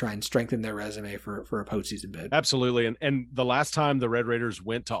opportunities to try and strengthen their resume for a postseason bid. Absolutely. And the last time the Red Raiders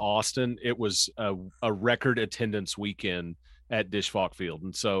went to Austin, it was a record attendance weekend at Dish Falk Field.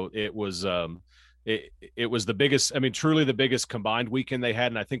 And so it was it was the biggest, truly the biggest combined weekend they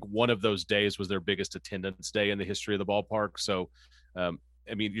had. And I think one of those days was their biggest attendance day in the history of the ballpark. So,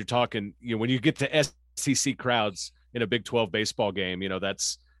 you're talking, when you get to SEC crowds in a Big 12 baseball game,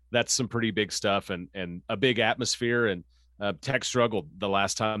 that's some pretty big stuff and a big atmosphere. And Tech struggled the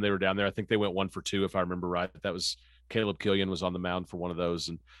last time they were down there. I think they went 1 for 2, if I remember right. That was Caleb Killian was on the mound for one of those.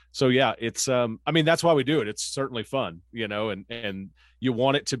 And so, yeah, it's, that's why we do it. It's certainly fun, and you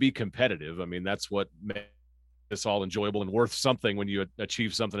want it to be competitive. That's what makes this all enjoyable and worth something when you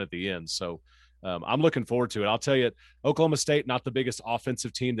achieve something at the end. So I'm looking forward to it. I'll tell you, Oklahoma State, not the biggest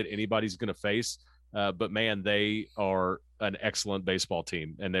offensive team that anybody's going to face, but man, they are an excellent baseball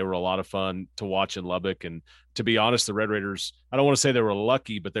team, and they were a lot of fun to watch in Lubbock. And to be honest, the Red Raiders, I don't want to say they were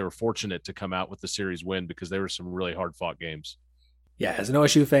lucky, but they were fortunate to come out with the series win, because there were some really hard fought games.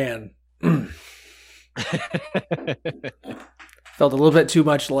 Felt a little bit too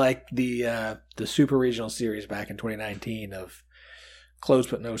much like the Super Regional Series back in 2019 of close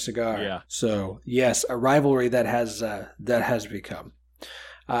but no cigar. Yeah. So yes, a rivalry that has become.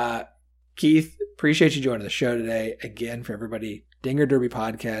 Keith, appreciate you joining the show today. Again, for everybody, Dinger Derby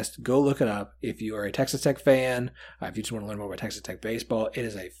podcast. Go look it up if you are a Texas Tech fan. If you just want to learn more about Texas Tech baseball, it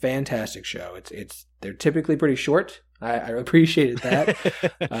is a fantastic show. They're typically pretty short. I appreciated that.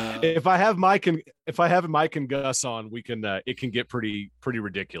 If I have Mike and Gus on, we can it can get pretty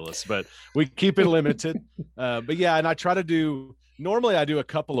ridiculous, but we keep it limited. But yeah, and I try to do. Normally, I do a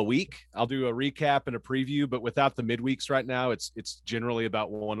couple a week. I'll do a recap and a preview, but without the midweeks right now, it's generally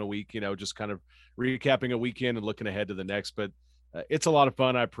about one a week. Just kind of recapping a weekend and looking ahead to the next. But it's a lot of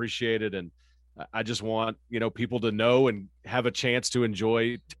fun. I appreciate it, and I just want people to know and have a chance to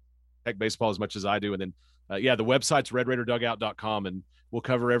enjoy Tech baseball as much as I do. And then the website's RedRaiderDugout.com, and we'll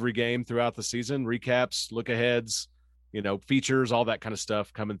cover every game throughout the season, recaps, look aheads, features, all that kind of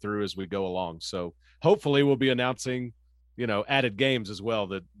stuff coming through as we go along. So hopefully we'll be announcing added games as well.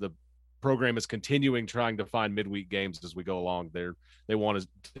 The program is continuing trying to find midweek games as we go along. They want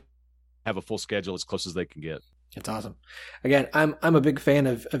to have a full schedule as close as they can get. It's awesome. Again, I'm a big fan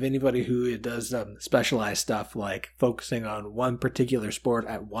of anybody who does specialized stuff, like focusing on one particular sport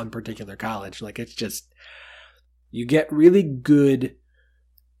at one particular college. Like, it's just, you get really good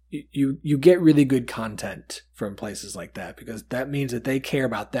you get really good content from places like that, because that means that they care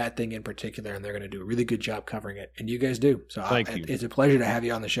about that thing in particular, and they're going to do a really good job covering it. And you guys do. So Thank you. It's a pleasure to have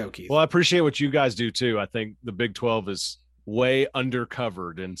you on the show, Keith. Well, I appreciate what you guys do too. I think the Big 12 is way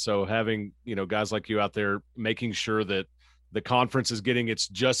undercovered. And so having, guys like you out there making sure that the conference is getting its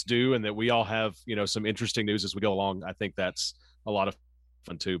just due, and that we all have, some interesting news as we go along, I think that's a lot of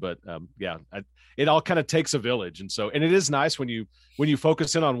fun too. But it all kind of takes a village. And it is nice when you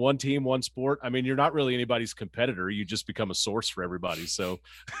focus in on one team, one sport. I mean, you're not really anybody's competitor. You just become a source for everybody. So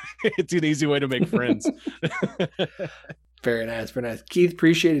it's an easy way to make friends. Very nice. Very nice. Keith,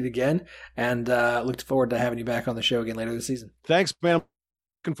 appreciate it again. And look forward to having you back on the show again later this season. Thanks, man. I'm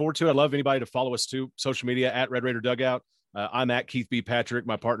looking forward to it. I'd love anybody to follow us too. Social media at Red Raider Dugout. I'm at Keith B. Patrick.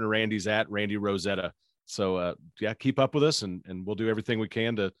 My partner Randy's at Randy Rosetta. So keep up with us, and we'll do everything we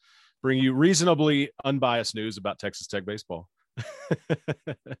can to bring you reasonably unbiased news about Texas Tech baseball.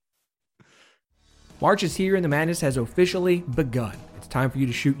 March is here and the madness has officially begun. It's time for you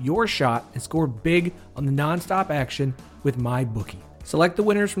to shoot your shot and score big on the nonstop action with MyBookie. Select the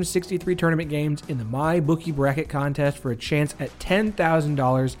winners from 63 tournament games in the MyBookie bracket contest for a chance at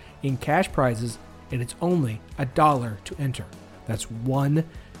 $10,000 in cash prizes, and it's only $1 to enter. That's $1.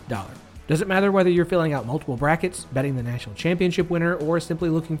 Doesn't matter whether you're filling out multiple brackets, betting the national championship winner, or simply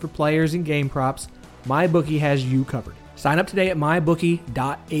looking for players and game props, MyBookie has you covered. Sign up today at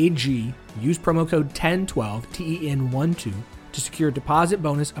mybookie.ag. Use promo code 1012, TEN12, to secure a deposit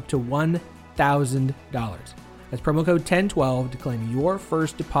bonus up to $1,000. That's promo code 1012 to claim your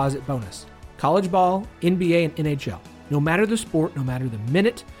first deposit bonus. College ball, NBA, and NHL. No matter the sport, no matter the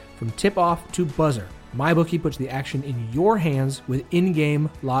minute, from tip-off to buzzer, MyBookie puts the action in your hands with in-game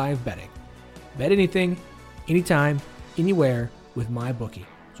live betting. Bet anything, anytime, anywhere with MyBookie.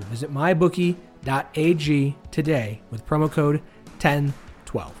 So visit mybookie.ag today with promo code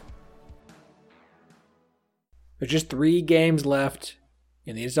 1012. There's just 3 games left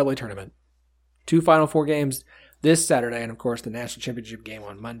in the NCAA tournament. 2 Final Four games this Saturday, and of course the national championship game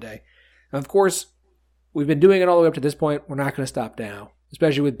on Monday. And of course, we've been doing it all the way up to this point. We're not going to stop now,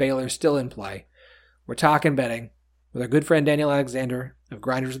 especially with Baylor still in play. We're talking betting with our good friend Daniel Alexander of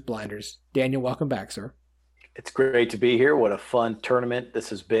Grinders with Blinders. Daniel, welcome back, sir. It's great to be here. What a fun tournament this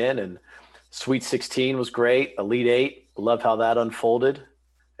has been. And Sweet 16 was great. Elite 8, love how that unfolded.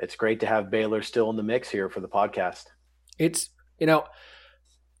 It's great to have Baylor still in the mix here for the podcast. It's,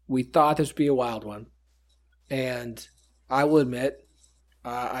 we thought this would be a wild one. And I will admit,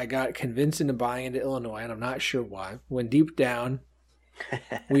 I got convinced into buying into Illinois, and I'm not sure why. When deep down,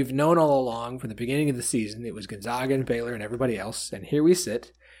 we've known all along from the beginning of the season it was Gonzaga and Baylor and everybody else. And here we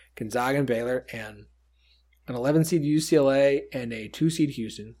sit, Gonzaga and Baylor and an 11-seed UCLA and a 2-seed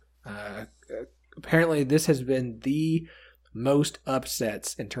Houston. Apparently, this has been the most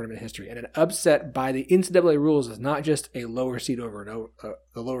upsets in tournament history. And an upset by the NCAA rules is not just a lower seed over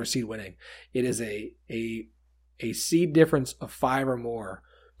a lower seed winning. It is a seed difference of 5 or more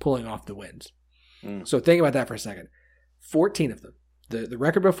pulling off the wins. So think about that for a second. 14 of them. The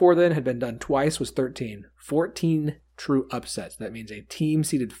record before then had been done twice, was 13. 14 true upsets. That means a team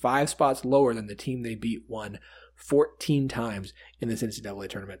seated 5 spots lower than the team they beat won 14 times in this NCAA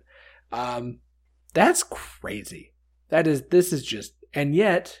tournament. That's crazy. This is just, and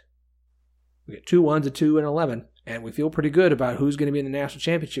yet we get 2 1s, a 2, and 11. And we feel pretty good about who's going to be in the national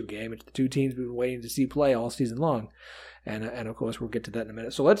championship game. It's the two teams we've been waiting to see play all season long. And of course, we'll get to that in a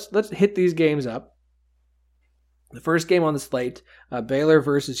minute. So let's hit these games up. The first game on the slate, Baylor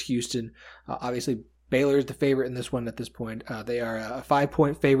versus Houston. Obviously, Baylor is the favorite in this one at this point. They are a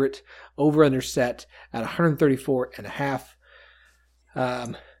 5-point favorite, over under set at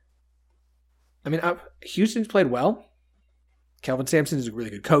 134.5. Houston's played well. Kelvin Sampson is a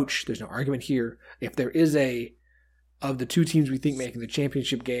really good coach. There's no argument here. If there is of the two teams we think making the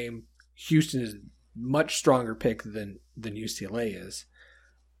championship game, Houston is a much stronger pick than UCLA is.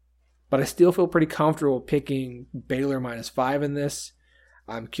 But I still feel pretty comfortable picking Baylor -5 in this.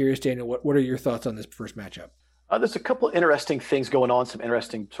 I'm curious, Daniel, what are your thoughts on this first matchup? There's a couple of interesting things going on, some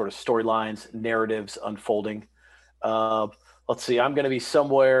interesting sort of storylines, narratives unfolding. Let's see, I'm going to be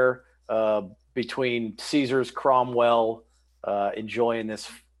somewhere between Caesars, Cromwell, enjoying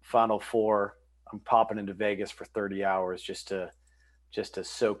this Final Four. I'm popping into Vegas for 30 hours just to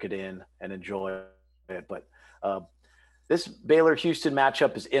soak it in and enjoy it. But this Baylor-Houston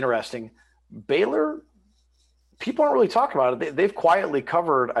matchup is interesting. Baylor, people aren't really talking about it. They've quietly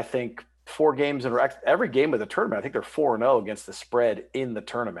covered, I think, 4 games in every game of the tournament. I think they're 4-0 against the spread in the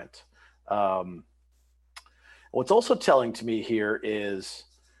tournament. What's also telling to me here is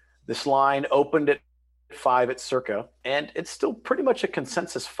this line opened at 5 at Circa, and it's still pretty much a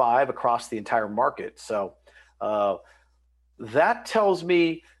consensus 5 across the entire market. So that tells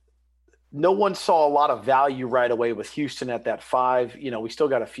me no one saw a lot of value right away with Houston at that 5. We still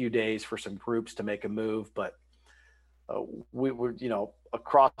got a few days for some groups to make a move, but we're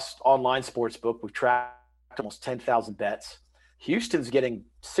across online sportsbook, we've tracked almost 10,000 bets. Houston's getting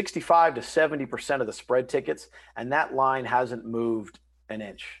 65 to 70% of the spread tickets, and that line hasn't moved an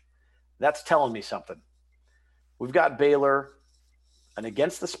inch. That's telling me something. We've got Baylor, an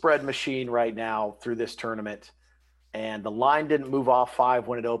against the spread machine right now through this tournament, and the line didn't move off 5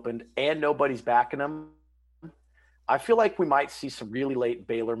 when it opened, and nobody's backing them. I feel like we might see some really late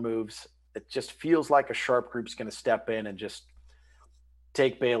Baylor moves. It just feels like a sharp group's going to step in and just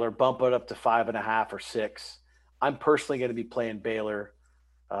take Baylor, bump it up to 5.5 or 6. I'm personally going to be playing Baylor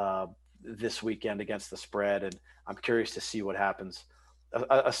this weekend against the spread, and I'm curious to see what happens.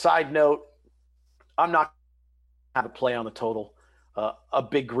 A side note, I'm not going to play on the total. A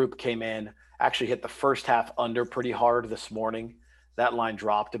big group came in, actually hit the first half under pretty hard this morning. That line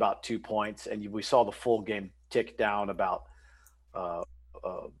dropped about 2 points, and we saw the full game tick down about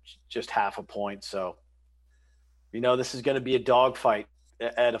just half a point. So, this is going to be a dogfight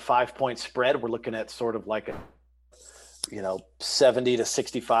at a 5-point spread. We're looking at sort of like a 70 to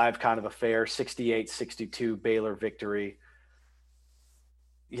 65 kind of affair, 68-62 Baylor victory.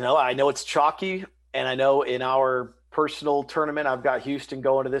 I know it's chalky, and I know in our personal tournament I've got Houston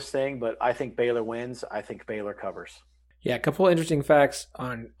going to this thing, but I think Baylor wins. I think Baylor covers. Yeah, a couple of interesting facts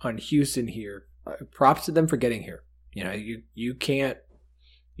on Houston here. Props to them for getting here.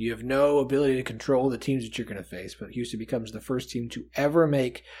 You have no ability to control the teams that you're going to face, but Houston becomes the first team to ever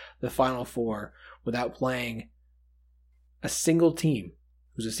make the Final Four without playing a single team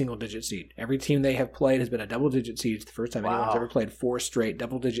who's a single-digit seed. Every team they have played has been a double-digit seed. It's the first time anyone's ever played 4 straight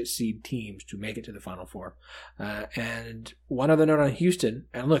double-digit seed teams to make it to the Final Four. And one other note on Houston,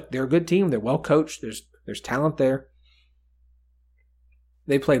 and look, they're a good team. They're well-coached. There's talent there.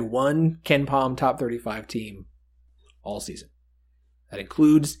 They played one Ken Palm top 35 team all season. That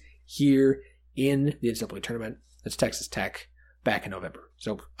includes here in the NCAA tournament. That's Texas Tech back in November.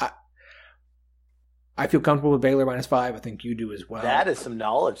 So I feel comfortable with Baylor -5. I think you do as well. That is some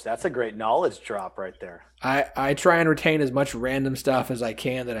knowledge. That's a great knowledge drop right there. I try and retain as much random stuff as I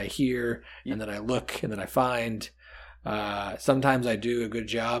can that I hear and that I look and that I find. Sometimes I do a good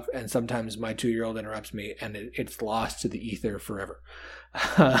job, and sometimes my 2-year-old interrupts me, and it's lost to the ether forever.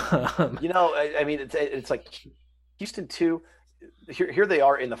 It's like Houston 2. Here they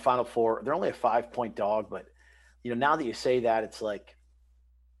are in the Final Four. They're only a 5-point dog, but now that you say that, it's like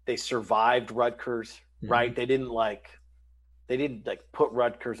they survived Rutgers, right? They didn't put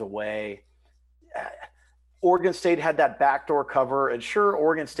Rutgers away. Oregon State had that backdoor cover, and sure,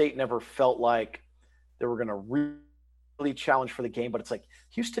 Oregon State never felt like they were going to really challenge for the game, but it's like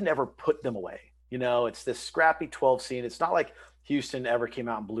Houston never put them away. It's this scrappy 12 seed. It's not like Houston ever came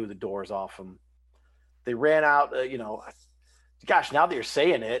out and blew the doors off them. They ran out, gosh, now that you're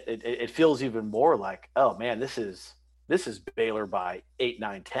saying it, it feels even more like, oh man, this is Baylor by 8,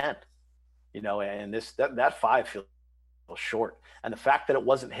 9, 10, and that 5 feels short. And the fact that it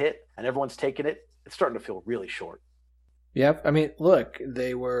wasn't hit and everyone's taking it, it's starting to feel really short. Yep. I mean, look,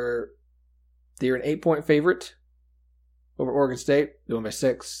 they were an 8-point favorite over Oregon State. They won by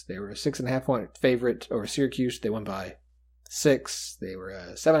 6. They were a 6.5 point favorite over Syracuse. They won by 6. They were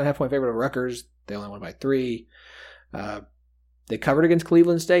a 7.5 point favorite over Rutgers. They only won by 3. They covered against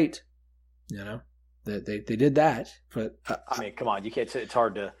Cleveland State. They did that. But I mean, come on, you can't. It's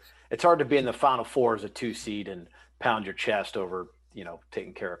hard to be in the Final Four as a 2 seed and pound your chest over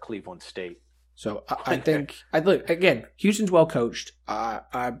taking care of Cleveland State. So I think look again. Houston's well coached.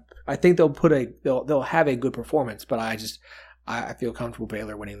 I think they'll have a good performance, but I feel comfortable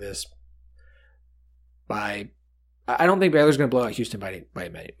Baylor winning this by. I don't think Baylor's going to blow out Houston by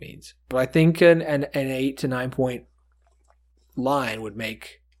any means, but I think an 8 to 9 point line would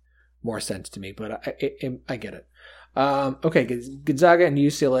make more sense to me. But I get it. Okay, Gonzaga and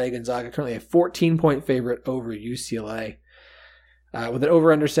UCLA. Gonzaga currently a 14-point favorite over UCLA. With an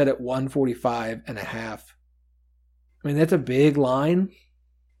over-under set at 145.5. I mean, that's a big line.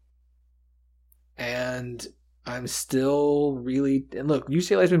 And I'm still really... And look,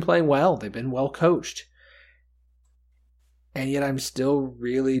 UCLA's been playing well. They've been well coached. And yet I'm still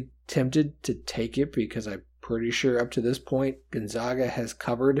really tempted to take it because I'm pretty sure up to this point, Gonzaga has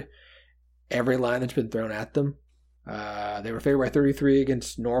covered every line that's been thrown at them. They were favored by 33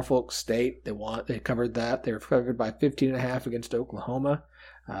 against Norfolk State. They covered that. They were favored by 15.5 against Oklahoma.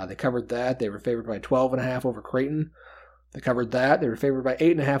 They covered that. They were favored by 12.5 over Creighton. They covered that. They were favored by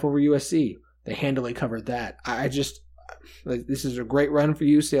 8.5 over USC. They handily covered that. This is a great run for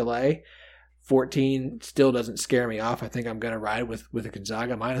UCLA. 14 still doesn't scare me off. I think I'm going to ride with a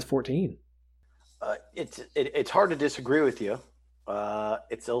Gonzaga minus 14. It's hard to disagree with you.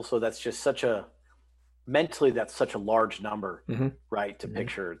 It's also that's such a large number, right? To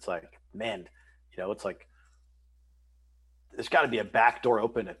picture. It's like, man, it's like there's got to be a back door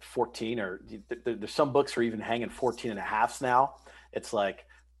open at 14, or there's some books are even hanging 14.5 now. It's like,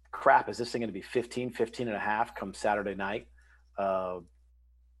 crap, is this thing going to be 15.5 come Saturday night?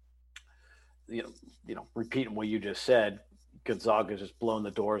 Repeating what you just said, Gonzaga's just blown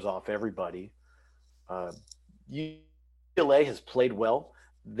the doors off everybody. UCLA has played well.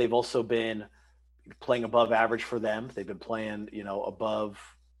 They've also been playing above average for them. They've been playing, above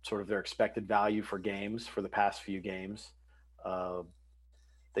sort of their expected value for games for the past few games.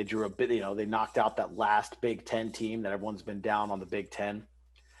 They drew a bit, they knocked out that last Big Ten team that everyone's been down on the Big Ten.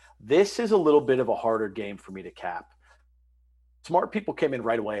 This is a little bit of a harder game for me to cap. Smart people came in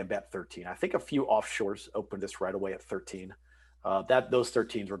right away and bet 13. I think a few offshores opened this right away at 13. Those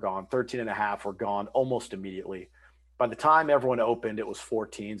 13s were gone. 13.5 were gone almost immediately. By the time everyone opened, it was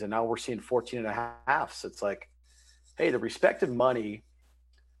 14s, and now we're seeing 14.5. So it's like, hey, the respective money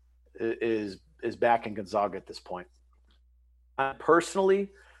is back in Gonzaga at this point. I'm personally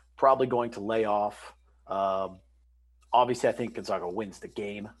probably going to lay off. Obviously, I think Gonzaga wins the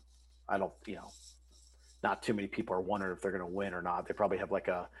game. I don't, not too many people are wondering if they're going to win or not. They probably have like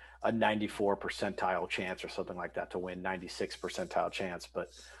a 94 percentile chance or something like that to win, 96 percentile chance.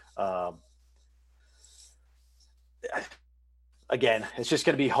 But again, it's just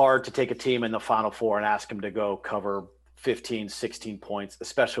going to be hard to take a team in the Final Four and ask them to go cover 15, 16 points,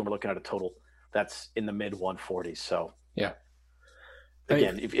 especially when we're looking at a total that's in the mid 140s. So yeah.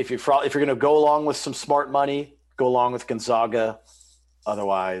 Again, if you're going to go along with some smart money, go along with Gonzaga.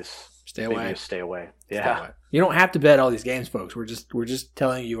 Otherwise, stay away. Maybe just stay away. Yeah. Stay away. You don't have to bet all these games, folks. We're just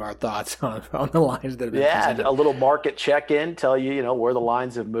telling you our thoughts on the lines that have been presented. A little market check-in, tell you, where the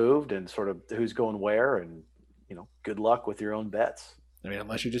lines have moved and sort of who's going where, and good luck with your own bets. I mean,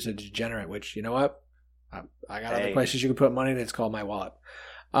 unless you're just a degenerate, which, you know what? I got other places you can put money, and it's called my wallet.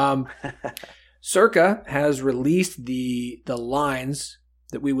 Circa has released the lines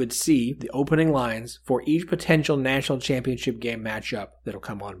that we would see, the opening lines for each potential national championship game matchup that'll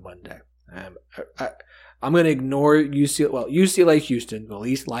come on Monday. I'm going to ignore UCLA Houston, the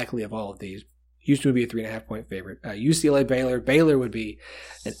least likely of all of these. Houston would be a 3.5 point favorite. UCLA Baylor would be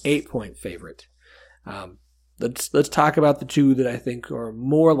an 8 point favorite. Let's talk about the two that I think are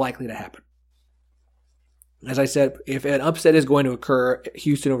more likely to happen. As I said, if an upset is going to occur,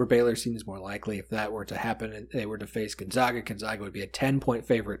 Houston over Baylor seems more likely. If that were to happen and they were to face Gonzaga would be a 10-point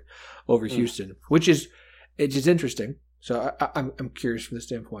favorite over Houston, which is interesting. So I'm curious from this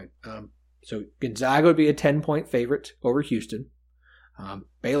standpoint. So Gonzaga would be a 10-point favorite over Houston.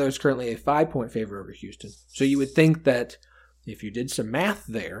 Baylor is currently a 5-point favorite over Houston. So you would think that if you did some math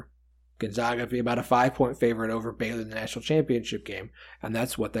there, Gonzaga would be about a 5-point favorite over Baylor in the national championship game, and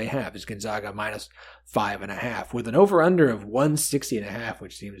that's what they have, is Gonzaga minus 5.5, with an over-under of 160.5,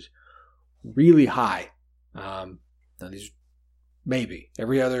 which seems really high. Now these maybe none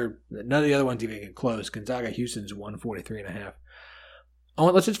of the other ones even get close. Gonzaga Houston's 143.5.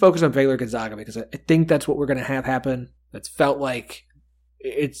 Let's just focus on Baylor Gonzaga because I think that's what we're going to have happen. It's felt like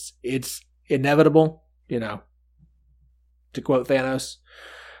it's inevitable, to quote Thanos.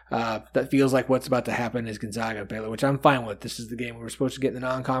 That feels like what's about to happen is Gonzaga and Baylor, which I'm fine with. This is the game we were supposed to get in the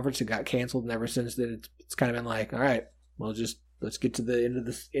non-conference. It got canceled, and ever since then, it's kind of been like, all right, well, let's get to the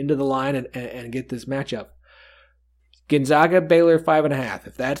end of the line and get this matchup. Gonzaga, Baylor, 5.5.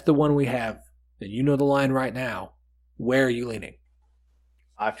 If that's the one we have, then you know the line right now. Where are you leaning?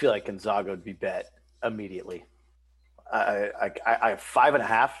 I feel like Gonzaga would be bet immediately. I have 5.5.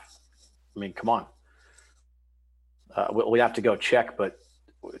 I mean, come on. We have to go check, but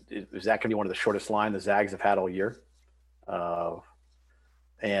is that going to be one of the shortest line the Zags have had all year?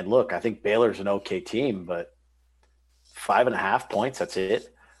 And look, I think Baylor's an okay team, but 5.5 points, that's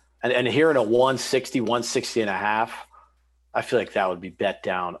it. And here in a 160 and a half, I feel like that would be bet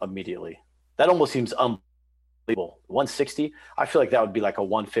down immediately. That almost seems unbelievable. 160, I feel like that would be like a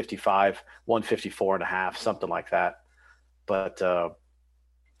 155, 154 and a half, something like that. But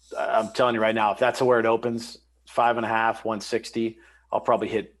I'm telling you right now, if that's where it opens, 5.5, 160, I'll probably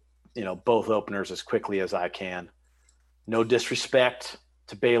hit, both openers as quickly as I can. No disrespect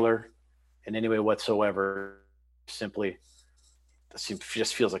to Baylor in any way whatsoever. Simply, it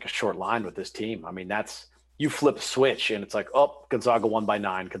just feels like a short line with this team. I mean, you flip a switch and it's like, oh, Gonzaga won by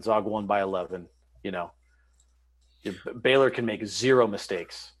 9, Gonzaga won by 11. Baylor can make 0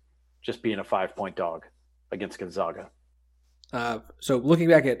 mistakes just being a 5-point dog against Gonzaga. So looking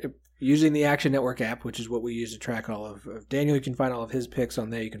back at using the Action Network app, which is what we use to track all of Daniel, you can find all of his picks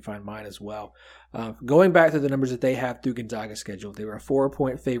on there. You can find mine as well. Going back to the numbers that they have through Gonzaga's schedule, they were a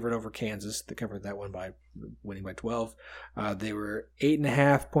 4-point favorite over Kansas. They covered that one by winning by 12. They were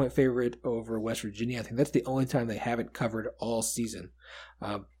 8.5-point favorite over West Virginia. I think that's the only time they haven't covered all season.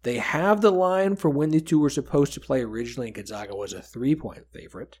 They have the line for when the two were supposed to play originally, and Gonzaga was a 3-point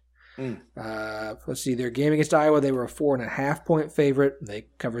favorite. Let's see, their game against Iowa, they were a 4.5-point favorite. They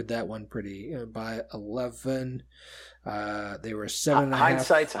covered that one pretty by 11. They were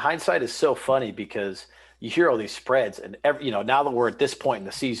 7.5. Hindsight is so funny because you hear all these spreads, and now that we're at this point in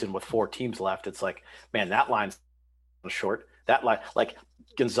the season with 4 teams left, it's like, man, that line's short. That line, like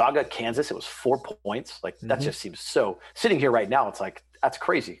Gonzaga, Kansas, it was 4 points. Like that just seems so. Sitting here right now, it's like that's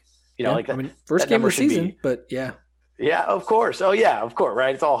crazy. First game of the season, but yeah. Yeah, of course. Oh, yeah, of course,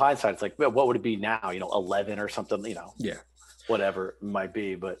 right? It's all hindsight. It's like, well, what would it be now? 11 or something, Yeah. Whatever it might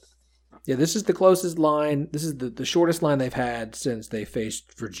be. But yeah, this is the closest line. This is the shortest line they've had since they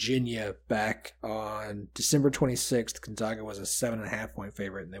faced Virginia back on December 26th. Gonzaga was a 7.5-point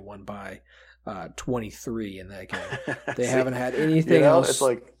favorite, and they won by 23 in that game. They haven't had anything else it's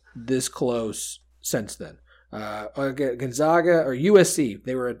like this close since then. Gonzaga or USC,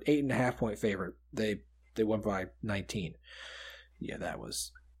 they were an 8.5-point favorite. They won by 19. Yeah, that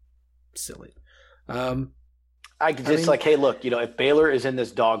was silly. Hey, look, if Baylor is in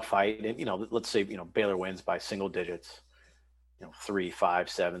this dogfight, and let's say Baylor wins by single digits, 3, 5,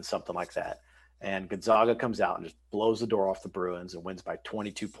 7, something like that, and Gonzaga comes out and just blows the door off the Bruins and wins by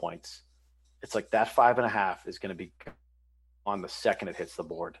 22 points. It's like that 5.5 is going to be on the second it hits the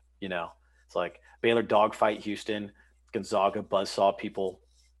board. It's like Baylor dogfight Houston, Gonzaga buzzsaw people.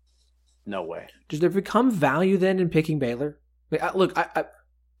 No way. Does there become value then in picking Baylor? Look,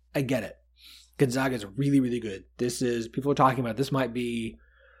 I get it. Gonzaga is really, really good. People are talking about this might be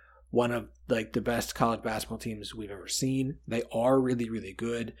one of like the best college basketball teams we've ever seen. They are really, really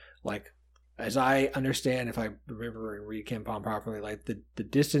good. Like, as I understand, if I remember and read KenPom properly, like the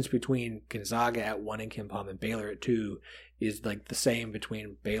distance between Gonzaga at 1 and KenPom and Baylor at 2 is like the same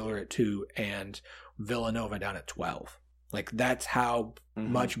between Baylor at 2 and Villanova down at 12. Like, that's how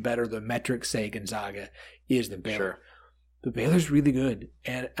much better the metrics say Gonzaga is than Baylor. Sure. But Baylor's really good.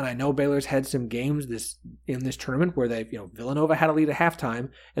 And I know Baylor's had some games in this tournament where Villanova had a lead at halftime,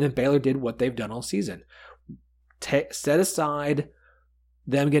 and then Baylor did what they've done all season. Set aside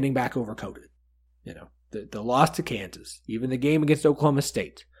them getting back over COVID. The loss to Kansas, even the game against Oklahoma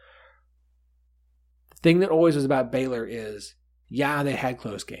State. The thing that always was about Baylor is, yeah, they had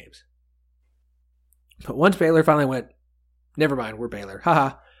close games. But once Baylor finally went, never mind, we're Baylor,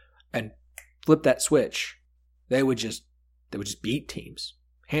 haha, and flip that switch, they would just beat teams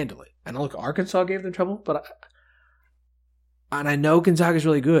handily. And look, Arkansas gave them trouble, but I know Gonzaga's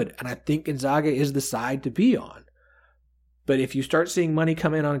really good, and I think Gonzaga is the side to be on. But if you start seeing money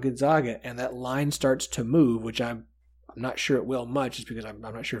come in on Gonzaga and that line starts to move, which I'm not sure it will much, just because I'm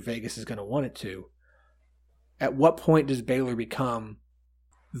not sure Vegas is going to want it to, at what point does Baylor become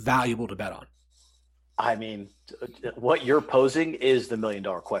valuable to bet on? I mean, what you're posing is the $1 million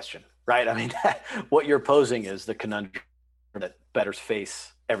question, right? I mean, what you're posing is the conundrum that bettors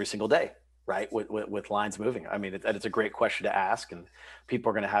face every single day, right? With lines moving. I mean, it's a great question to ask, and people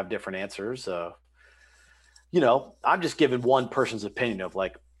are going to have different answers. I'm just giving one person's opinion of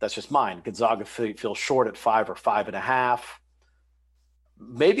like, that's just mine. Gonzaga feels short at 5 or 5.5.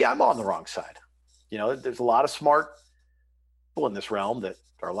 Maybe I'm on the wrong side. There's a lot of smart people in this realm that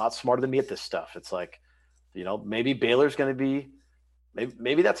are a lot smarter than me at this stuff. It's like, maybe Baylor's going to be,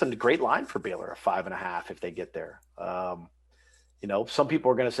 maybe that's a great line for Baylor, a 5.5 if they get there. Some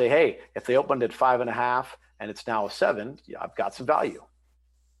people are going to say, hey, if they opened at 5.5 and it's now a 7, I've got some value.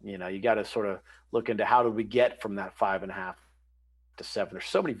 You got to sort of look into how do we get from that 5.5 to 7. There's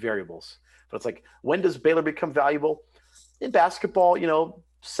so many variables, but it's like, when does Baylor become valuable in basketball?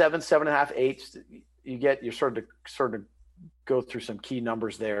 7, 7.5, 8. You're sort of go through some key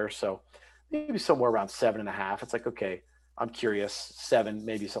numbers there. So maybe somewhere around 7.5. It's like, okay, I'm curious. 7,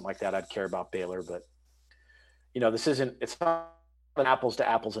 maybe something like that. I'd care about Baylor, but it's not an apples to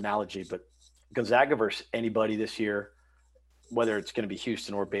apples analogy, but Gonzaga versus anybody this year, whether it's going to be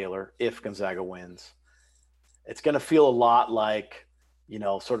Houston or Baylor, if Gonzaga wins, it's going to feel a lot like,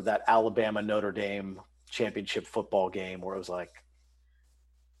 sort of that Alabama Notre Dame championship football game where it was like,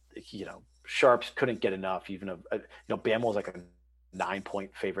 Sharps couldn't get enough. Even Bama was like a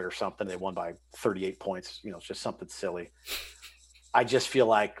 9-point favorite or something. They won by 38 points. It's just something silly. I just feel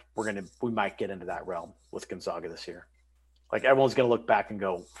like we might get into that realm with Gonzaga this year. Like, everyone's going to look back and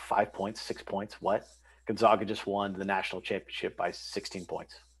go, 5 points, 6 points. What? Gonzaga just won the national championship by 16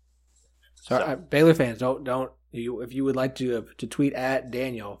 points. So Baylor fans, don't if you would like to tweet at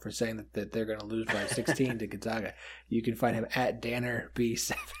Daniel for saying that they're going to lose by 16 to Gonzaga, you can find him at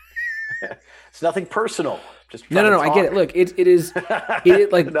DannerB7. It's nothing personal. Just no. I get it. Look, it is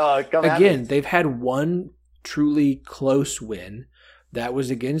like no, again. They've had one truly close win. That was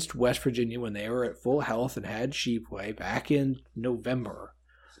against West Virginia when they were at full health and had Sheepway back in November.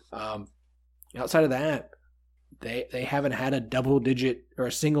 Outside of that, they haven't had a double-digit or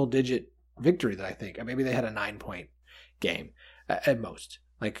a single-digit victory that I think. Maybe they had a 9-point game at most.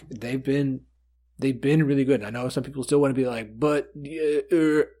 Like, they've been really good. And I know some people still want to be like, but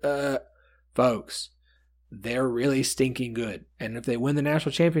folks, they're really stinking good. And if they win the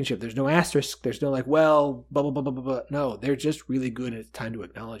national championship, there's no asterisk. There's no like, well, blah, blah, blah, blah, blah, blah. No, they're just really good, and it's time to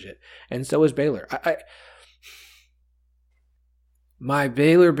acknowledge it. And so is Baylor. My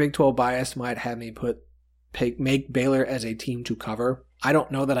Baylor Big 12 bias might have me make Baylor as a team to cover. I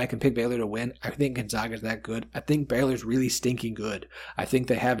don't know that I can pick Baylor to win. I think Gonzaga's that good. I think Baylor's really stinking good. I think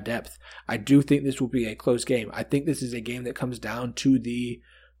they have depth. I do think this will be a close game. I think this is a game that comes down to the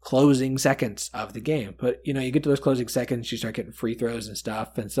closing seconds of the game. But, you get to those closing seconds, you start getting free throws and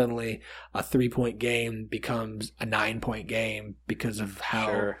stuff, and suddenly a 3-point game becomes a 9-point game because of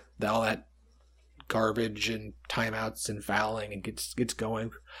how all that garbage and timeouts and fouling and gets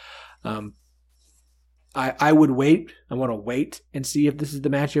going. I would wait. I want to wait and see if this is the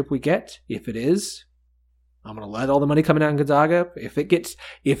matchup we get. If it is, I'm going to let all the money come out in Gonzaga. If it gets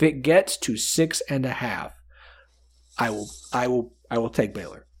to 6.5, I will take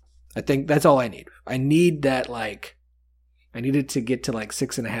Baylor. I think that's all I need. I need that, like, I need it to get to like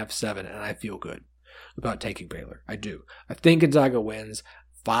 6.5, 7, and I feel good about taking Baylor. I do. I think Gonzaga wins.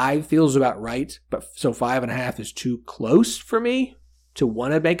 5 feels about right, but so 5.5 is too close for me to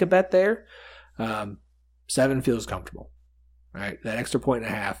want to make a bet there. 7 feels comfortable. Right, that extra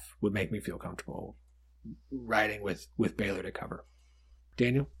 1.5 would make me feel comfortable riding with Baylor to cover.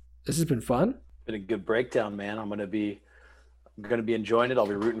 Daniel, this has been fun. Been a good breakdown, man. I'm going to be enjoying it. I'll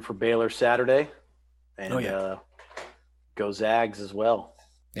be rooting for Baylor Saturday, and go Zags as well.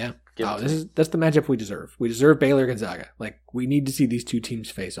 Yeah. That's the matchup we deserve. We deserve Baylor Gonzaga. Like, we need to see these two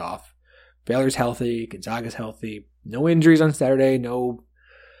teams face off. Baylor's healthy, Gonzaga's healthy. No injuries on Saturday. No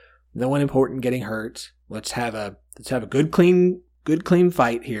one important getting hurt. Let's have a good clean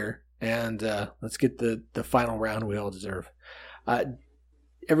fight here, and let's get the final round we all deserve.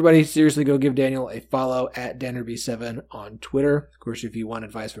 Everybody, seriously, go give Daniel a follow at DannerB7 on Twitter. Of course, if you want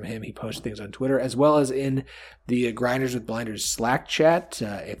advice from him, he posts things on Twitter, as well as in the Grinders with Blinders Slack chat.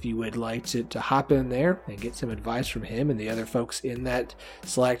 If you would like to hop in there and get some advice from him and the other folks in that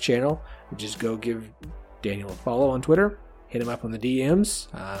Slack channel, just go give Daniel a follow on Twitter. Hit him up on the DMs.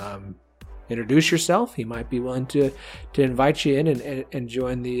 Introduce yourself. He might be willing to invite you in and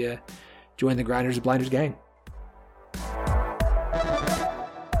join the Grinders with Blinders gang.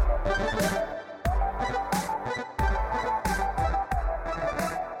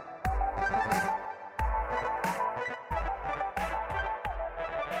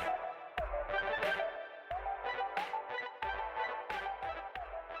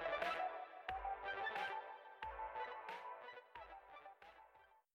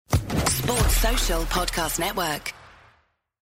 Sports Social Podcast Network.